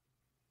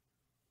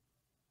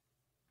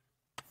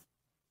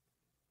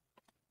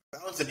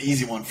 That was an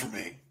easy one for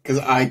me because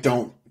I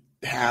don't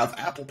have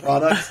Apple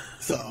products,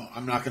 so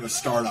I'm not going to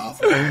start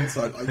off with it.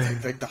 So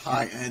I'd take the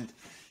high-end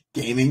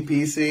gaming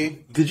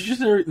PC. Did you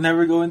just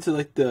never go into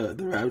like the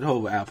rabbit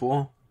hole of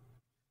Apple?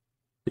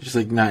 You're just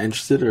like not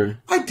interested, or?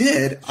 I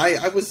did.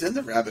 I was in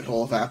the rabbit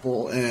hole of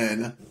Apple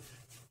in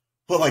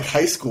But like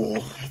high school,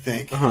 I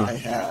think I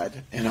had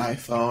an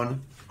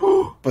iPhone,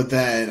 but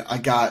then I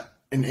got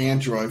an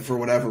Android for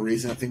whatever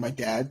reason. I think my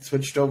dad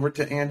switched over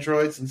to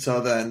Androids, and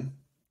so then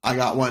I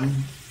got one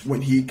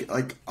when he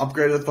like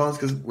upgraded the phones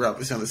because we're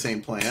obviously on the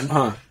same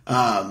plan.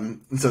 And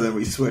so then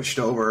we switched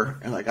over,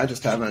 and like I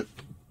just haven't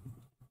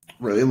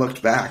really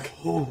looked back.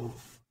 Oh.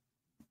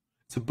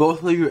 So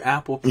both of your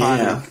Apple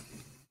product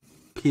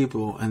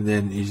people, and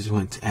then you just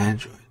went to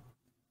Android.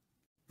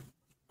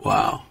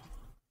 Wow.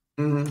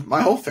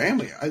 My whole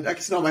family. I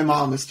guess my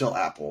mom is still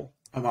Apple.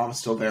 My mom is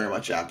still very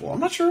much Apple. I'm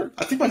not sure.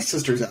 I think my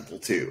sister's Apple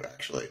too,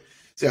 actually.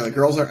 So yeah, the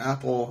girls are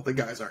Apple, the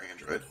guys are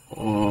Android.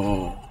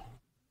 Oh.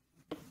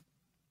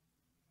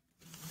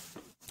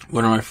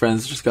 One of my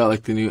friends just got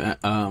like the new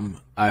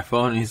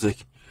iPhone, and he's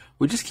like,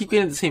 "We just keep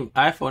getting the same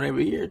iPhone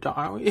every year,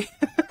 don't we?"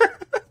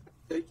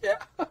 Like, yeah,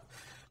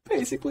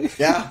 basically.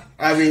 Yeah,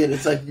 I mean,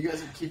 it's like you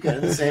guys keep getting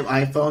the same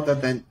iPhone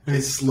that then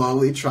is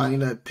slowly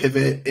trying to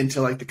pivot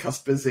into like the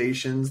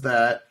customizations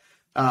that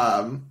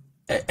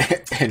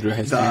Android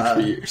has had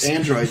for years.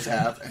 Androids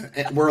have.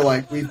 And we're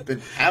like, we've been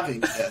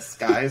having this,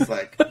 guys.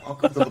 Like,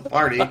 welcome to the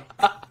party.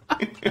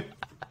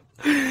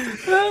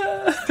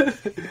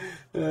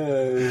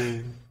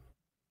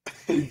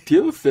 Do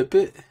you have a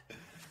Fitbit?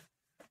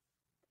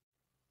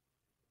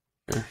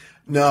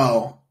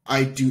 No,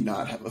 I do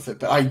not have a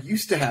Fitbit. I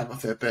used to have a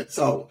Fitbit.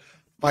 So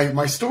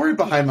my story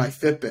behind my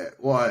Fitbit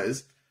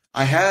was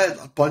I had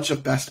a bunch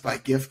of Best Buy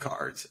gift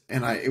cards,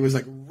 and it was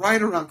like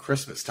right around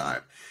Christmas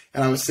time.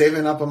 And I was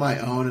saving up on my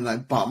own, and I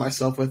bought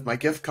myself with my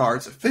gift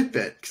cards a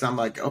Fitbit because I'm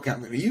like, okay,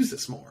 I'm going to use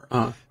this more.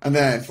 And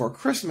then for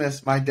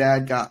Christmas, my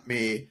dad got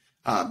me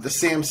the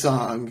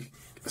Samsung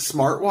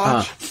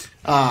smartwatch,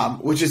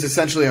 which is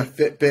essentially a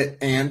Fitbit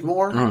and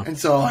more. And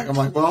so like I'm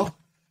like, well,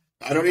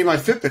 I don't need my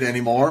Fitbit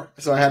anymore.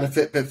 So I had a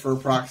Fitbit for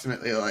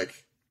approximately like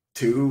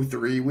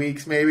 2-3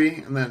 weeks maybe,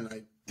 and then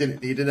I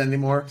didn't need it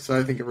anymore. So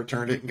I think I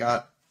returned it and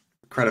got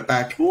credit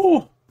back.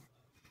 Cool.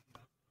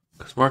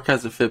 Because Mark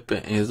has a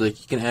Fitbit, and he's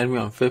like, you can add me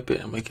on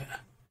Fitbit. I'm like,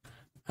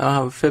 I don't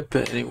have a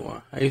Fitbit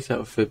anymore. I used to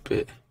have a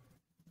Fitbit.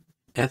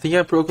 And I think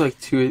I broke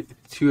like two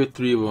or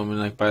three of them, and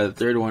like by the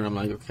third one, I'm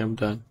like, okay, I'm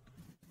done.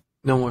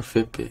 No more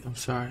Fitbit. I'm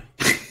sorry.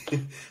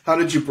 How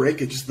did you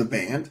break it? Just the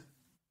band?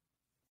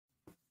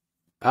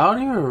 I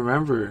don't even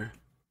remember.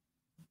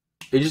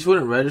 It just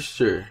wouldn't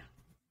register,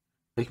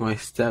 like my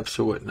steps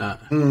or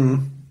whatnot.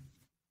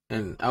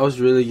 And I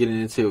was really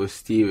getting into it with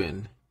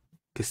Steven.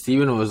 Because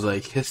Steven was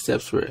like, his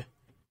steps were,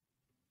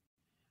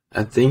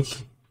 I think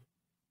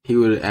he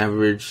would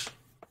average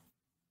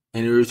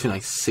anywhere between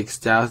like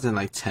 6,000 and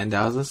like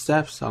 10,000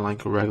 steps on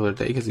like a regular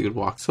day because he would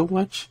walk so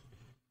much.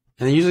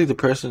 And then usually the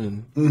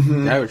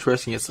average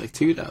person gets like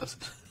 2,000.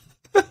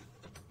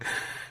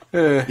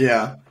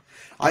 Yeah.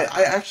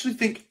 I actually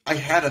think I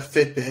had a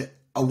Fitbit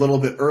a little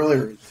bit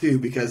earlier too,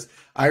 because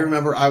I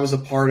remember I was a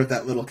part of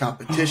that little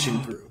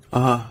competition group.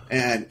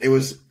 And it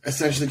was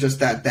essentially just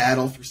that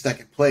battle for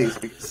second place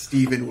because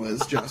Steven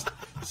was just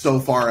so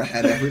far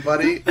ahead of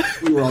everybody.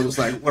 We were all just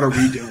like, what are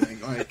we doing?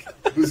 Like,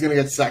 who's going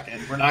to get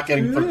second? We're not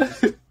getting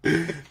first.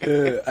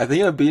 I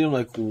think I beat him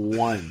like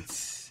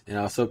once, and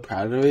I was so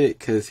proud of it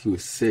because he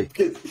was sick.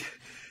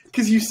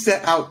 Because you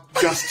set out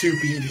just to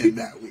beat him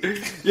that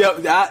week.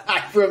 Yeah,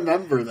 I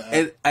remember that.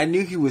 And I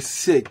knew he was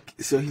sick,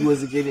 so he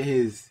wasn't getting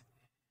his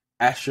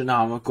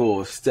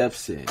astronomical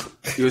steps in.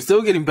 He was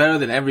still getting better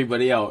than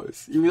everybody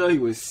else, even though he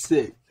was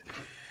sick.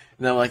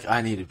 And I'm like,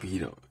 I need to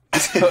beat him.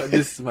 So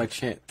this is my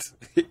chance.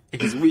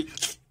 He's weak.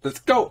 Let's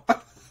go.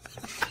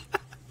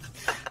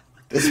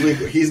 This week,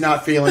 he's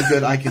not feeling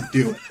good. I can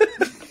do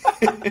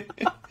it.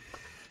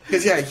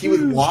 Because, yeah, he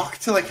would walk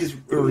to, like, he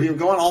would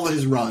go on all of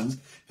his runs,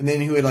 and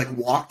then he would, like,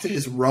 walk to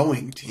his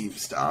rowing team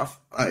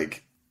stuff.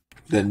 Like,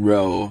 then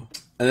row.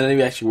 And then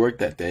he actually worked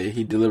that day.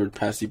 He delivered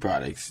Pepsi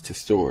products to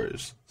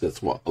stores. So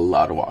that's a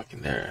lot of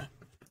walking there.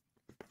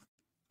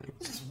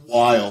 It's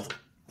wild.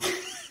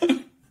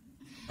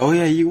 Oh,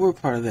 yeah, you were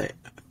part of that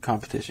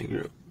competition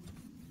group.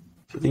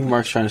 I think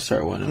Mark's trying to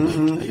start one.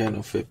 I'm like, I got no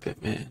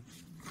Fitbit, man.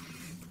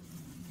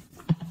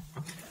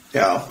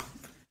 Yeah.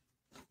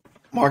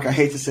 Mark, I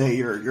hate to say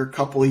you're a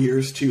couple of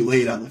years too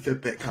late on the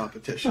Fitbit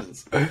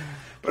competitions. But,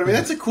 I mean,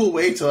 that's a cool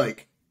way to,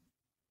 like,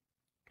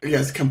 I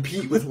guess,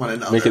 compete with one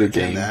another. Make it a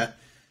game.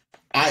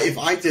 If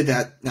I did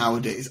that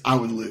nowadays, I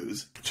would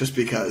lose just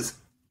because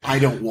I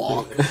don't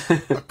walk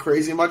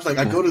crazy much. Like,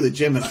 I go to the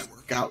gym and I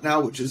work out now,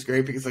 which is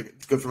great because, like,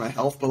 it's good for my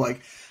health. But,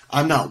 like,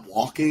 I'm not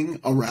walking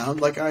around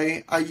like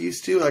I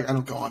used to. Like, I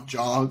don't go on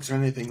jogs or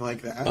anything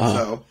like that.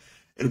 So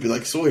it'll be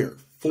like, Sawyer,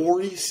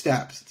 40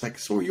 steps. It's like,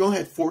 Sawyer, you only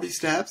had 40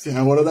 steps?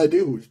 Yeah, what did I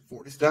do?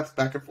 40 steps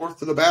back and forth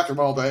to the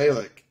bathroom all day.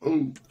 Like,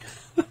 ooh.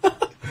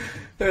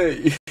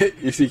 Hey,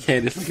 you see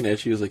Candace looking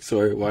at you. He was like,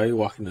 Sawyer, why are you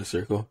walking in a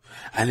circle?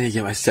 I need to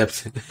get my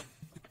steps in.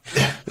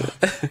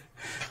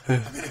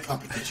 I'm in a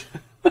competition.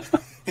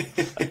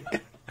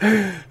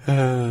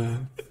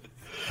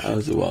 That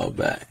was a while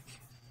back.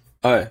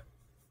 Alright.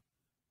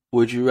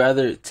 Would you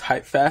rather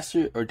type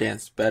faster or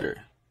dance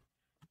better?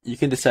 You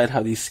can decide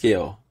how these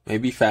scale.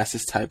 maybe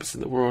fastest typist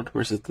in the world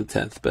versus the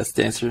 10th best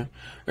dancer,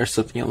 or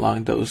something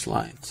along those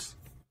lines.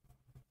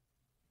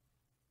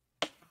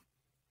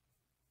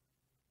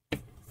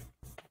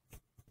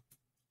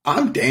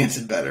 I'm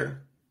dancing better.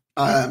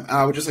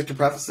 I would just like to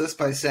preface this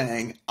by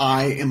saying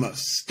I am a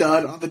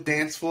stud on the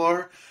dance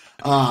floor,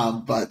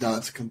 but no,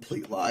 that's a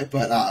complete lie.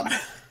 But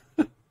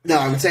no,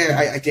 I would say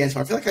I dance. But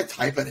I feel like I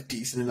type at a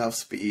decent enough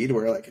speed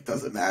where like it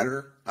doesn't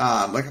matter.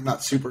 Like I'm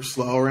not super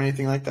slow or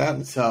anything like that,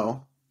 and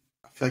so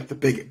I feel like the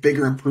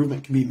bigger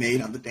improvement can be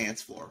made on the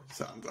dance floor.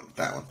 So I'm going with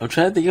that one. I'm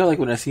trying to think of like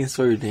when I seen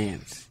Sawyer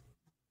dance.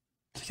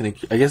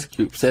 I guess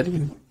group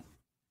setting.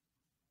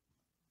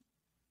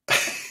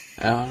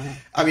 I don't know.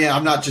 I mean,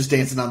 I'm not just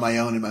dancing on my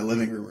own in my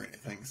living room or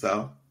anything.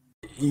 So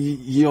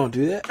you don't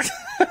do that.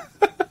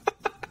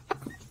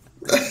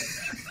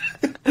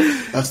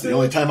 That's the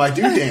only time I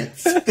do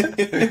dance.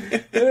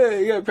 Yeah,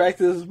 you gotta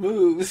practice those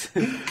moves,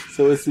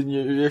 so it's in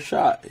your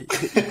shot.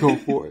 Go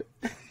for it.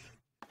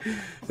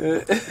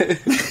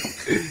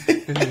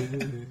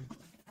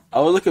 I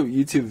would look up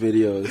YouTube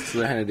videos to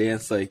learn how to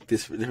dance like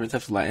different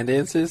types of Latin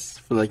dances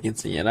for like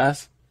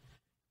quinceañeras,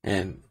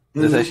 and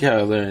that's actually how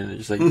I learned.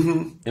 Just like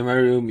in my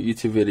room,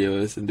 YouTube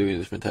videos and doing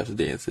different types of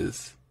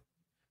dances.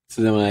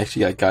 So then when I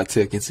actually got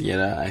to a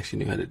quinceañera, I actually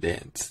knew how to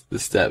dance the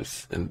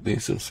steps and do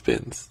some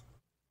spins.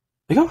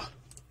 Like, oh,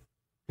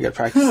 I got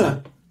practice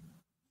that.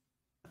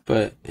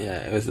 But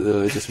yeah, it was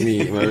literally just me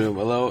in my room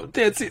alone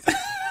dancing.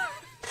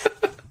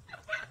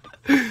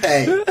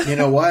 Hey, you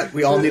know what?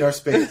 We all need our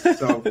space,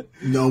 so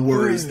no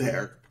worries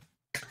there.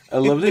 I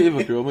love that if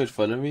a girl made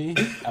fun of me,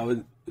 I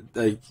would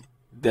like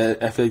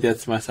that. I feel like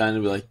that's my sign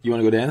to be like, "You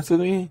want to go dance with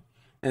me?"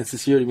 And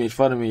since she already made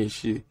fun of me,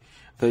 she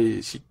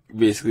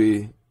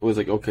basically was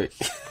like, "Okay,"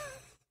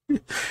 and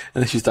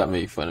then she stopped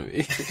making fun of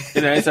me,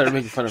 and then I started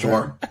making fun of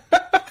her.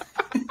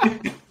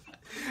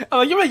 I'm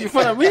like, "You're making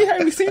fun of me?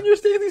 Have you seen your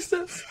daily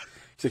steps?"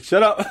 She's like,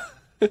 "Shut up."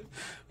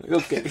 Like,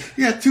 okay.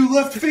 You got 2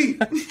 left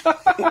feet.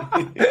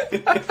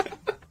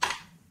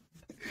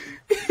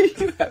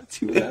 You have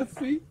 2 left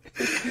feet.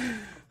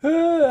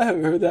 I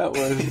haven't heard that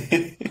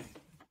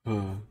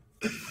one.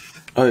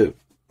 Oh,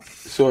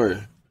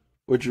 sorry.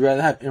 Would you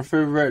rather have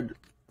infrared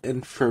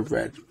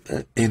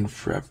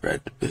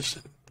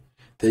vision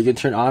that you can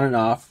turn on and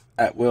off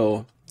at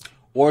will,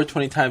 or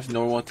 20 times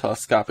normal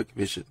telescopic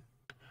vision?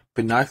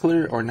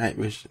 Binocular or night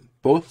vision?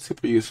 Both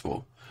super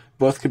useful.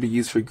 Both could be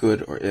used for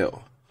good or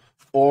ill.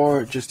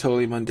 Or just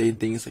totally mundane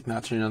things like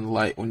not turning on the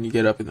light when you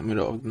get up in the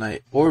middle of the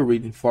night, or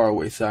reading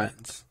faraway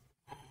signs.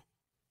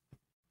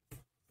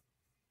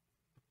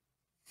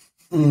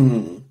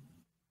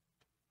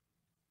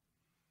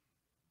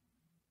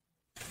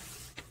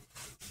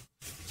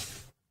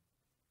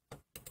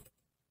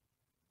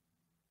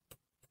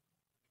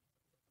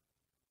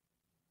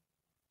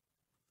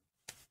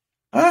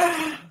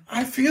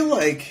 I feel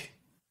like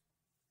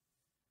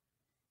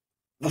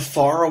the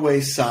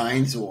faraway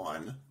signs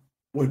one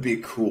would be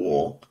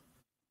cool,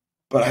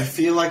 but I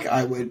feel like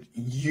I would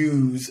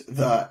use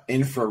the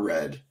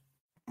infrared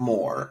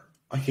more.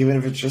 Like even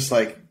if it's just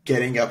like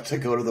getting up to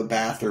go to the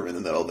bathroom in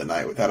the middle of the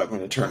night without having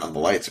to turn on the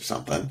lights or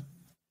something.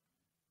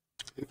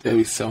 That'd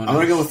be so nice. I'm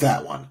gonna go with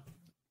that one,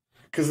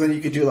 because then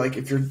you could do like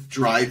if you're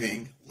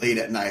driving late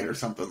at night or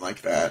something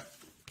like that.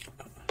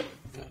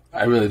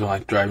 I really don't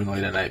like driving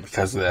late at night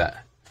because of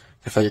that.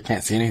 I feel like I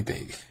can't see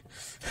anything.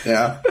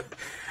 Yeah.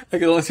 I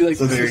can only see like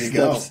so there you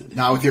go.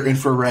 Now with your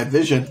infrared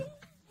vision.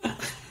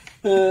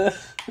 I'm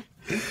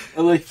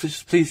like,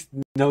 just please,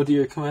 no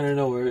deer, come out of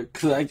nowhere,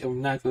 because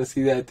I'm not going to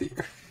see that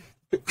deer.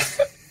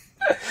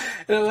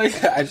 And I'm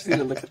like, I just need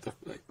to look at the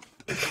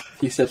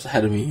few steps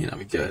ahead of me, and I'll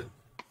be good.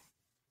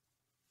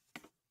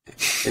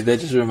 And that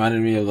just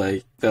reminded me of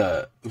like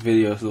the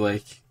videos of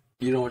like,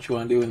 you know what you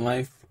want to do in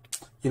life?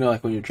 You know,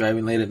 like when you're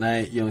driving late at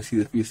night, you only see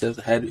the few steps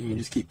ahead, and you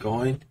just keep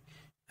going.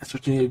 That's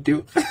what you need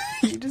to do.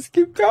 You just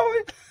keep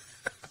going.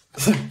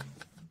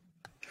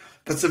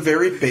 That's a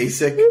very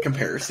basic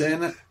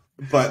comparison,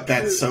 but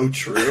that's so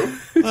true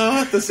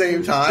at the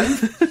same time.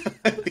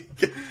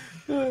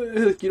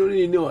 You don't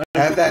even know.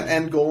 Have that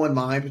end goal in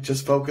mind, but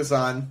just focus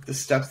on the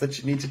steps that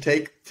you need to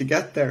take to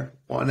get there,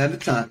 one at a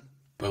time.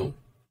 Boom.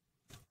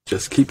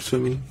 Just keep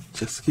swimming.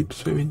 Just keep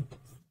swimming.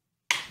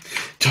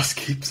 Just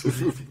keep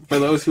swimming. For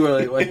those who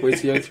are like way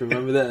too young to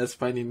remember that, that's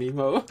Finding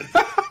Nemo.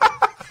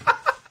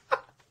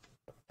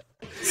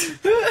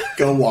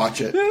 Go watch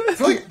it. I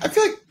feel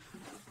like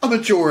a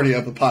majority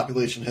of the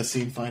population has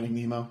seen Finding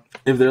Nemo.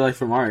 If they're like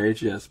from our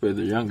age, yes, but if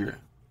they're younger,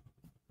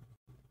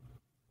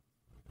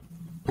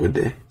 would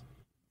they?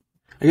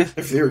 I guess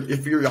if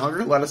you're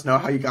younger, let us know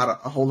how you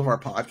got a hold of our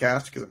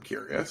podcast, because I'm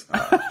curious.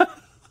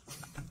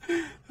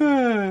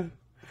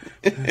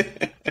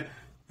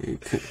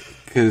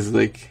 Because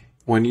like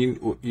when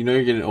you know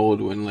you're getting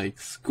old when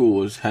like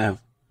schools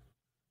have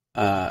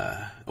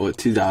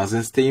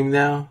 2000s theme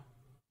now.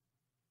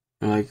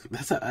 I'm like,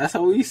 that's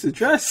how we used to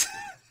dress.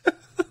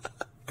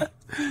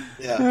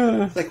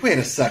 Yeah. Like, wait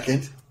a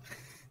second.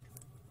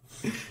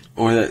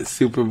 Or that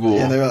Super Bowl.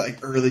 Yeah, they were like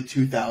early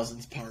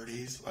 2000s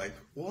parties. Like,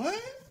 what?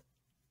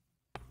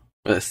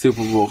 That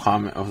Super Bowl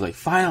comment. I was like,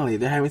 finally,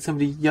 they're having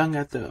somebody young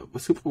at the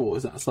Super Bowl.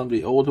 It's not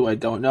somebody old who I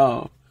don't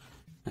know.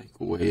 Like,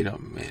 wait a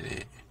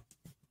minute.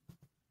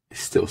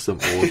 It's still some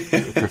old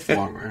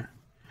performer.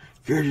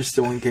 You're just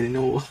the one getting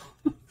old.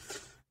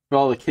 For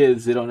all the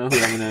kids, they don't know who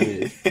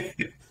Eminem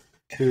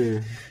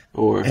is.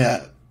 Or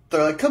yeah,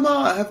 they're like, come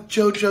on, have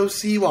JoJo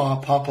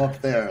Siwa pop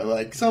up there,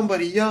 like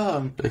somebody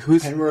young. Like,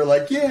 who's, and we're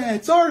like, yeah,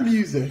 it's our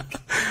music.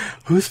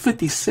 Who's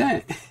 50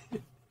 Cent?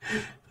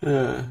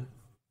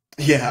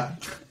 Yeah.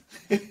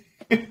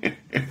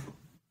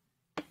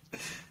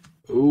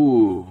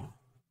 Ooh.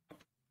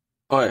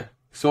 Okay,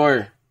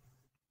 Sawyer.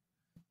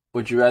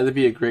 Would you rather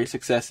be a great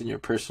success in your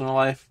personal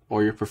life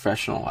or your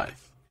professional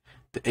life?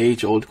 The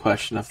age-old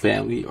question of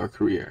family or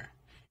career.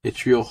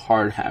 It's real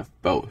hard to have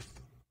both.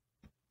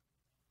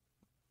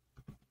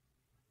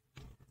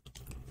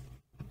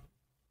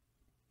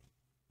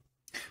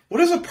 What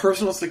does a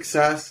personal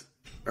success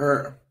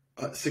or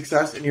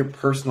success in your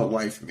personal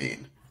life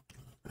mean?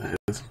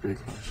 That's a great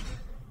question.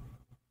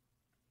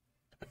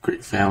 A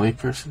great family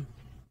person?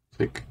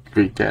 Like a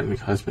great dad and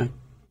husband?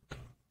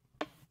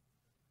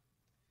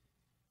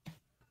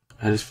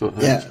 I just feel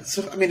like... Yeah,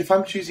 so, I mean, if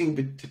I'm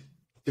choosing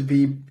to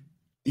be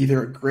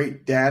either a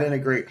great dad and a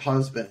great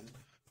husband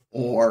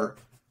or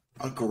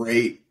a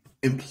great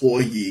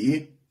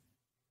employee,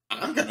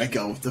 I'm going to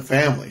go with the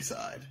family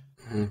side.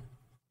 Mm-hmm.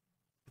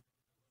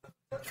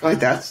 I feel like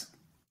that's,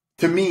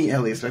 to me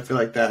at least, I feel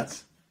like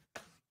that's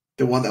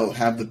the one that will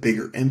have the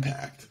bigger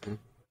impact. Mm-hmm.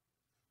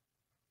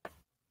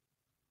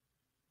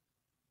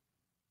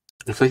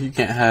 It's like you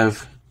can't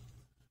have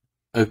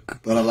a...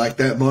 But I like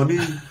that money.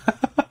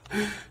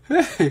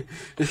 I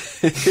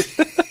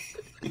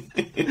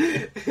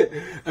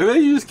feel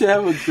like you just can't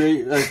have a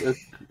great, like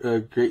a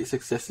great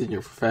success in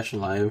your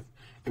professional life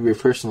if your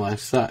personal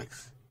life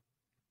sucks.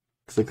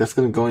 It's like that's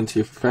gonna go into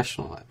your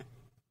professional life,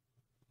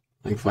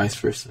 like vice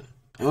versa.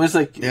 And it's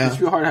like it's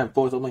real hard to have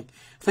both. I'm like,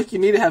 it's like you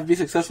need to be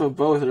successful in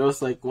both, or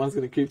else like one's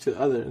gonna creep to the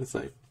other. And it's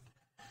like,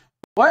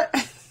 what?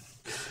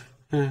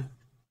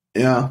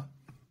 Yeah,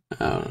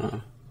 I don't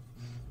know,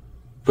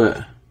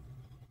 but.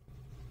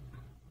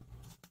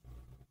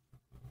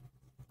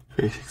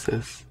 Great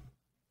success.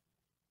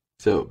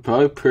 So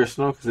probably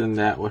personal, because then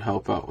that would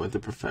help out with the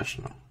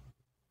professional.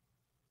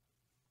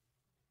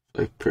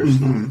 Like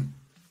personal,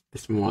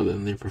 it's more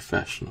than your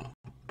professional,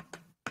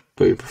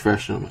 but your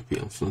professional might be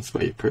influenced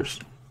by your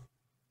personal.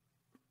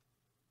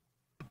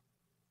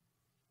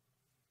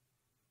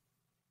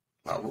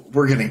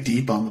 we're getting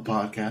deep on the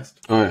podcast.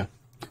 Oh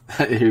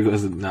yeah, here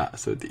goes a not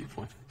so deep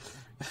one.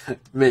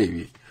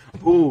 Maybe.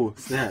 Ooh,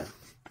 snap.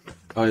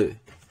 Oh, yeah.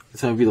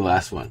 This might be the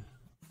last one.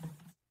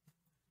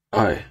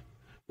 All right,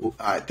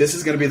 this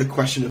is going to be the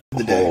question of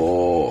the day.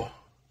 Oh.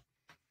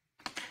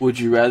 Would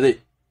you rather...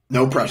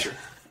 No pressure.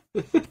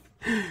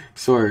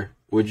 Sorry.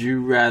 Would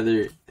you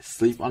rather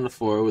sleep on the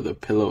floor with a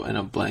pillow and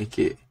a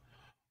blanket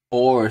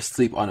or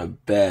sleep on a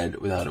bed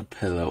without a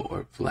pillow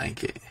or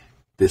blanket?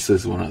 This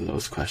is one of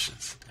those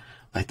questions.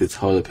 Like the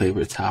toilet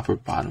paper top or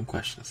bottom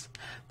questions.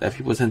 That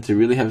people tend to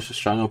really have a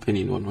strong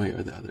opinion one way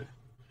or the other.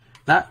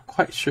 Not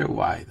quite sure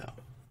why, though.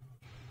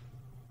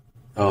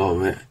 Oh,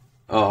 man.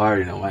 Oh, I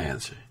already know my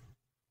answer.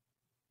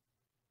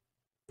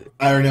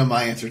 I already know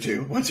my answer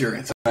too. What's your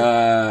answer?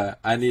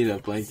 I need a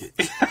blanket.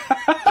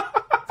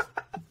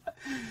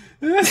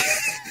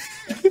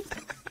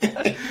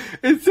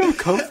 It's so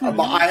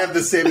comfortable. I have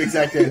the same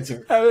exact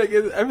answer. I feel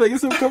like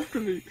it's so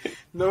comfortable.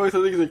 No,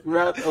 something's like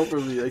wrapped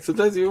over me. Like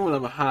sometimes even when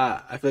I'm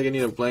hot, I feel like I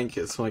need a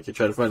blanket so I can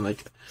try to find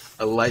like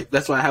a light.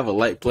 That's why I have a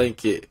light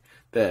blanket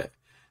that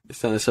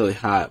it's not necessarily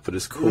hot, but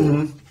it's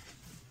cool. Mm-hmm.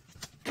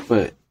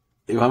 But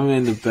if I'm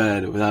in the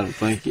bed without a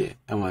blanket,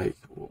 I'm like,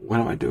 what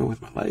am I doing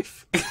with my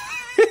life?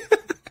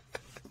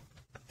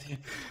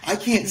 I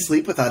can't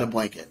sleep without a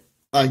blanket.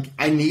 Like,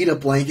 I need a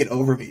blanket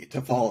over me to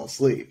fall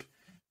asleep.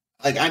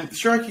 Like, I'm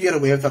sure I could get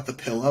away without the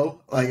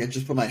pillow. Like, I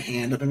just put my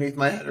hand underneath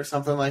my head or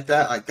something like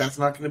that. Like, that's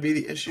not going to be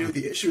the issue.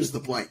 The issue is the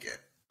blanket.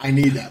 I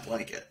need that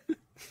blanket.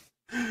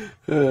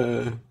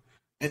 And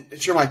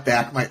sure, my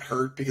back might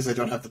hurt because I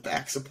don't have the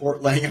back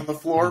support laying on the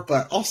floor,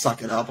 but I'll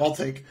suck it up. I'll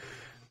take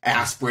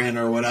aspirin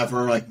or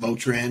whatever, like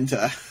Motrin,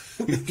 to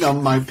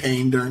numb my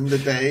pain during the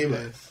day.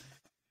 But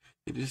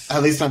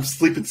at least I'm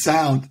sleeping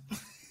sound.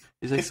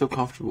 It's like so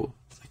comfortable.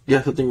 It's like,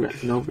 yeah, something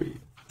wrapping over you.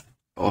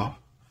 Oh,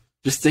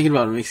 just thinking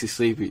about it makes you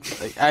sleepy.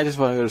 Like, I just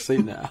want to go to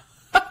sleep now.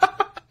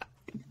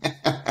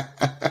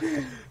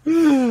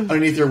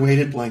 Underneath your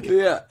weighted blanket.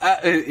 Yeah,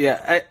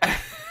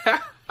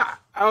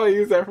 I will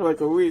use that for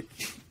like a week.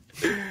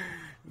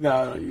 No,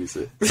 I don't use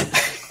it.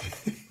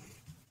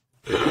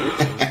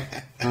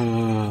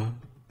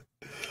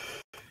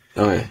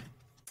 Okay.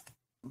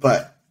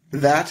 But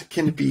that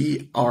can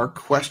be our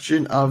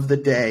question of the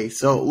day.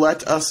 So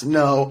let us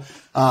know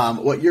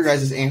what your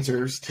guys'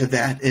 answers to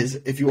that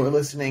is if you are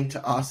listening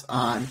to us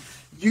on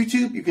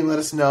YouTube, you can let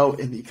us know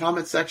in the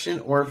comment section,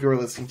 or if you're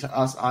listening to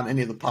us on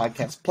any of the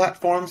podcast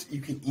platforms,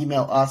 you can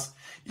email us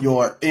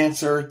your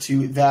answer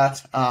to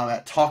that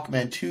at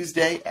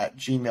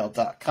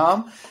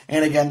talkmentuesday@gmail.com.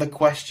 And again, the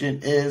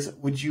question is,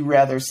 would you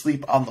rather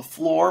sleep on the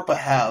floor but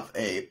have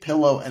a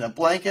pillow and a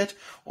blanket,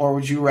 or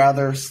would you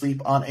rather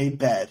sleep on a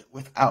bed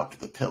without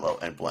the pillow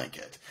and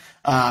blanket?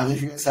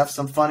 If you guys have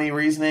some funny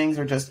reasonings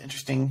or just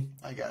interesting,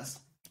 I guess,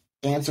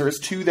 answers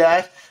to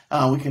that,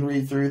 we can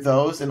read through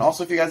those. And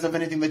also, if you guys have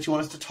anything that you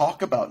want us to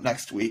talk about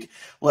next week,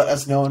 let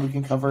us know and we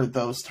can cover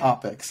those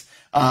topics.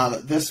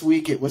 This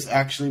week, it was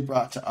actually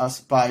brought to us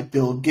by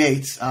Bill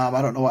Gates.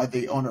 I don't know why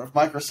the owner of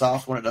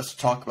Microsoft wanted us to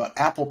talk about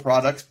Apple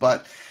products,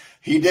 but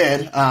he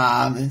did.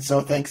 And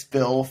so thanks,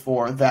 Bill,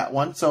 for that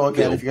one. So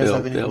again, if you guys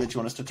have anything that you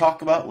want us to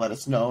talk about, let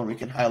us know and we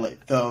can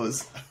highlight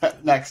those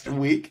next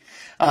week.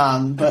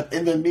 But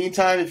in the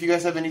meantime, if you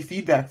guys have any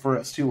feedback for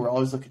us too, we're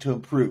always looking to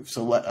improve.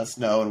 So let us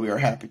know, and we are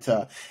happy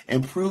to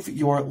improve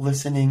your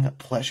listening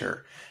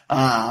pleasure.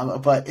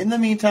 But in the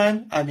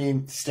meantime, I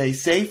mean, stay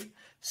safe,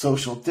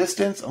 social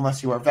distance,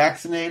 unless you are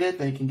vaccinated,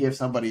 then you can give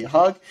somebody a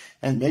hug,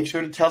 and make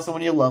sure to tell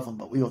someone you love them.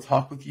 But we will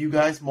talk with you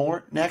guys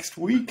more next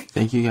week.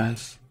 Thank you,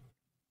 guys.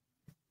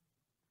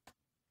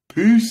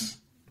 Peace.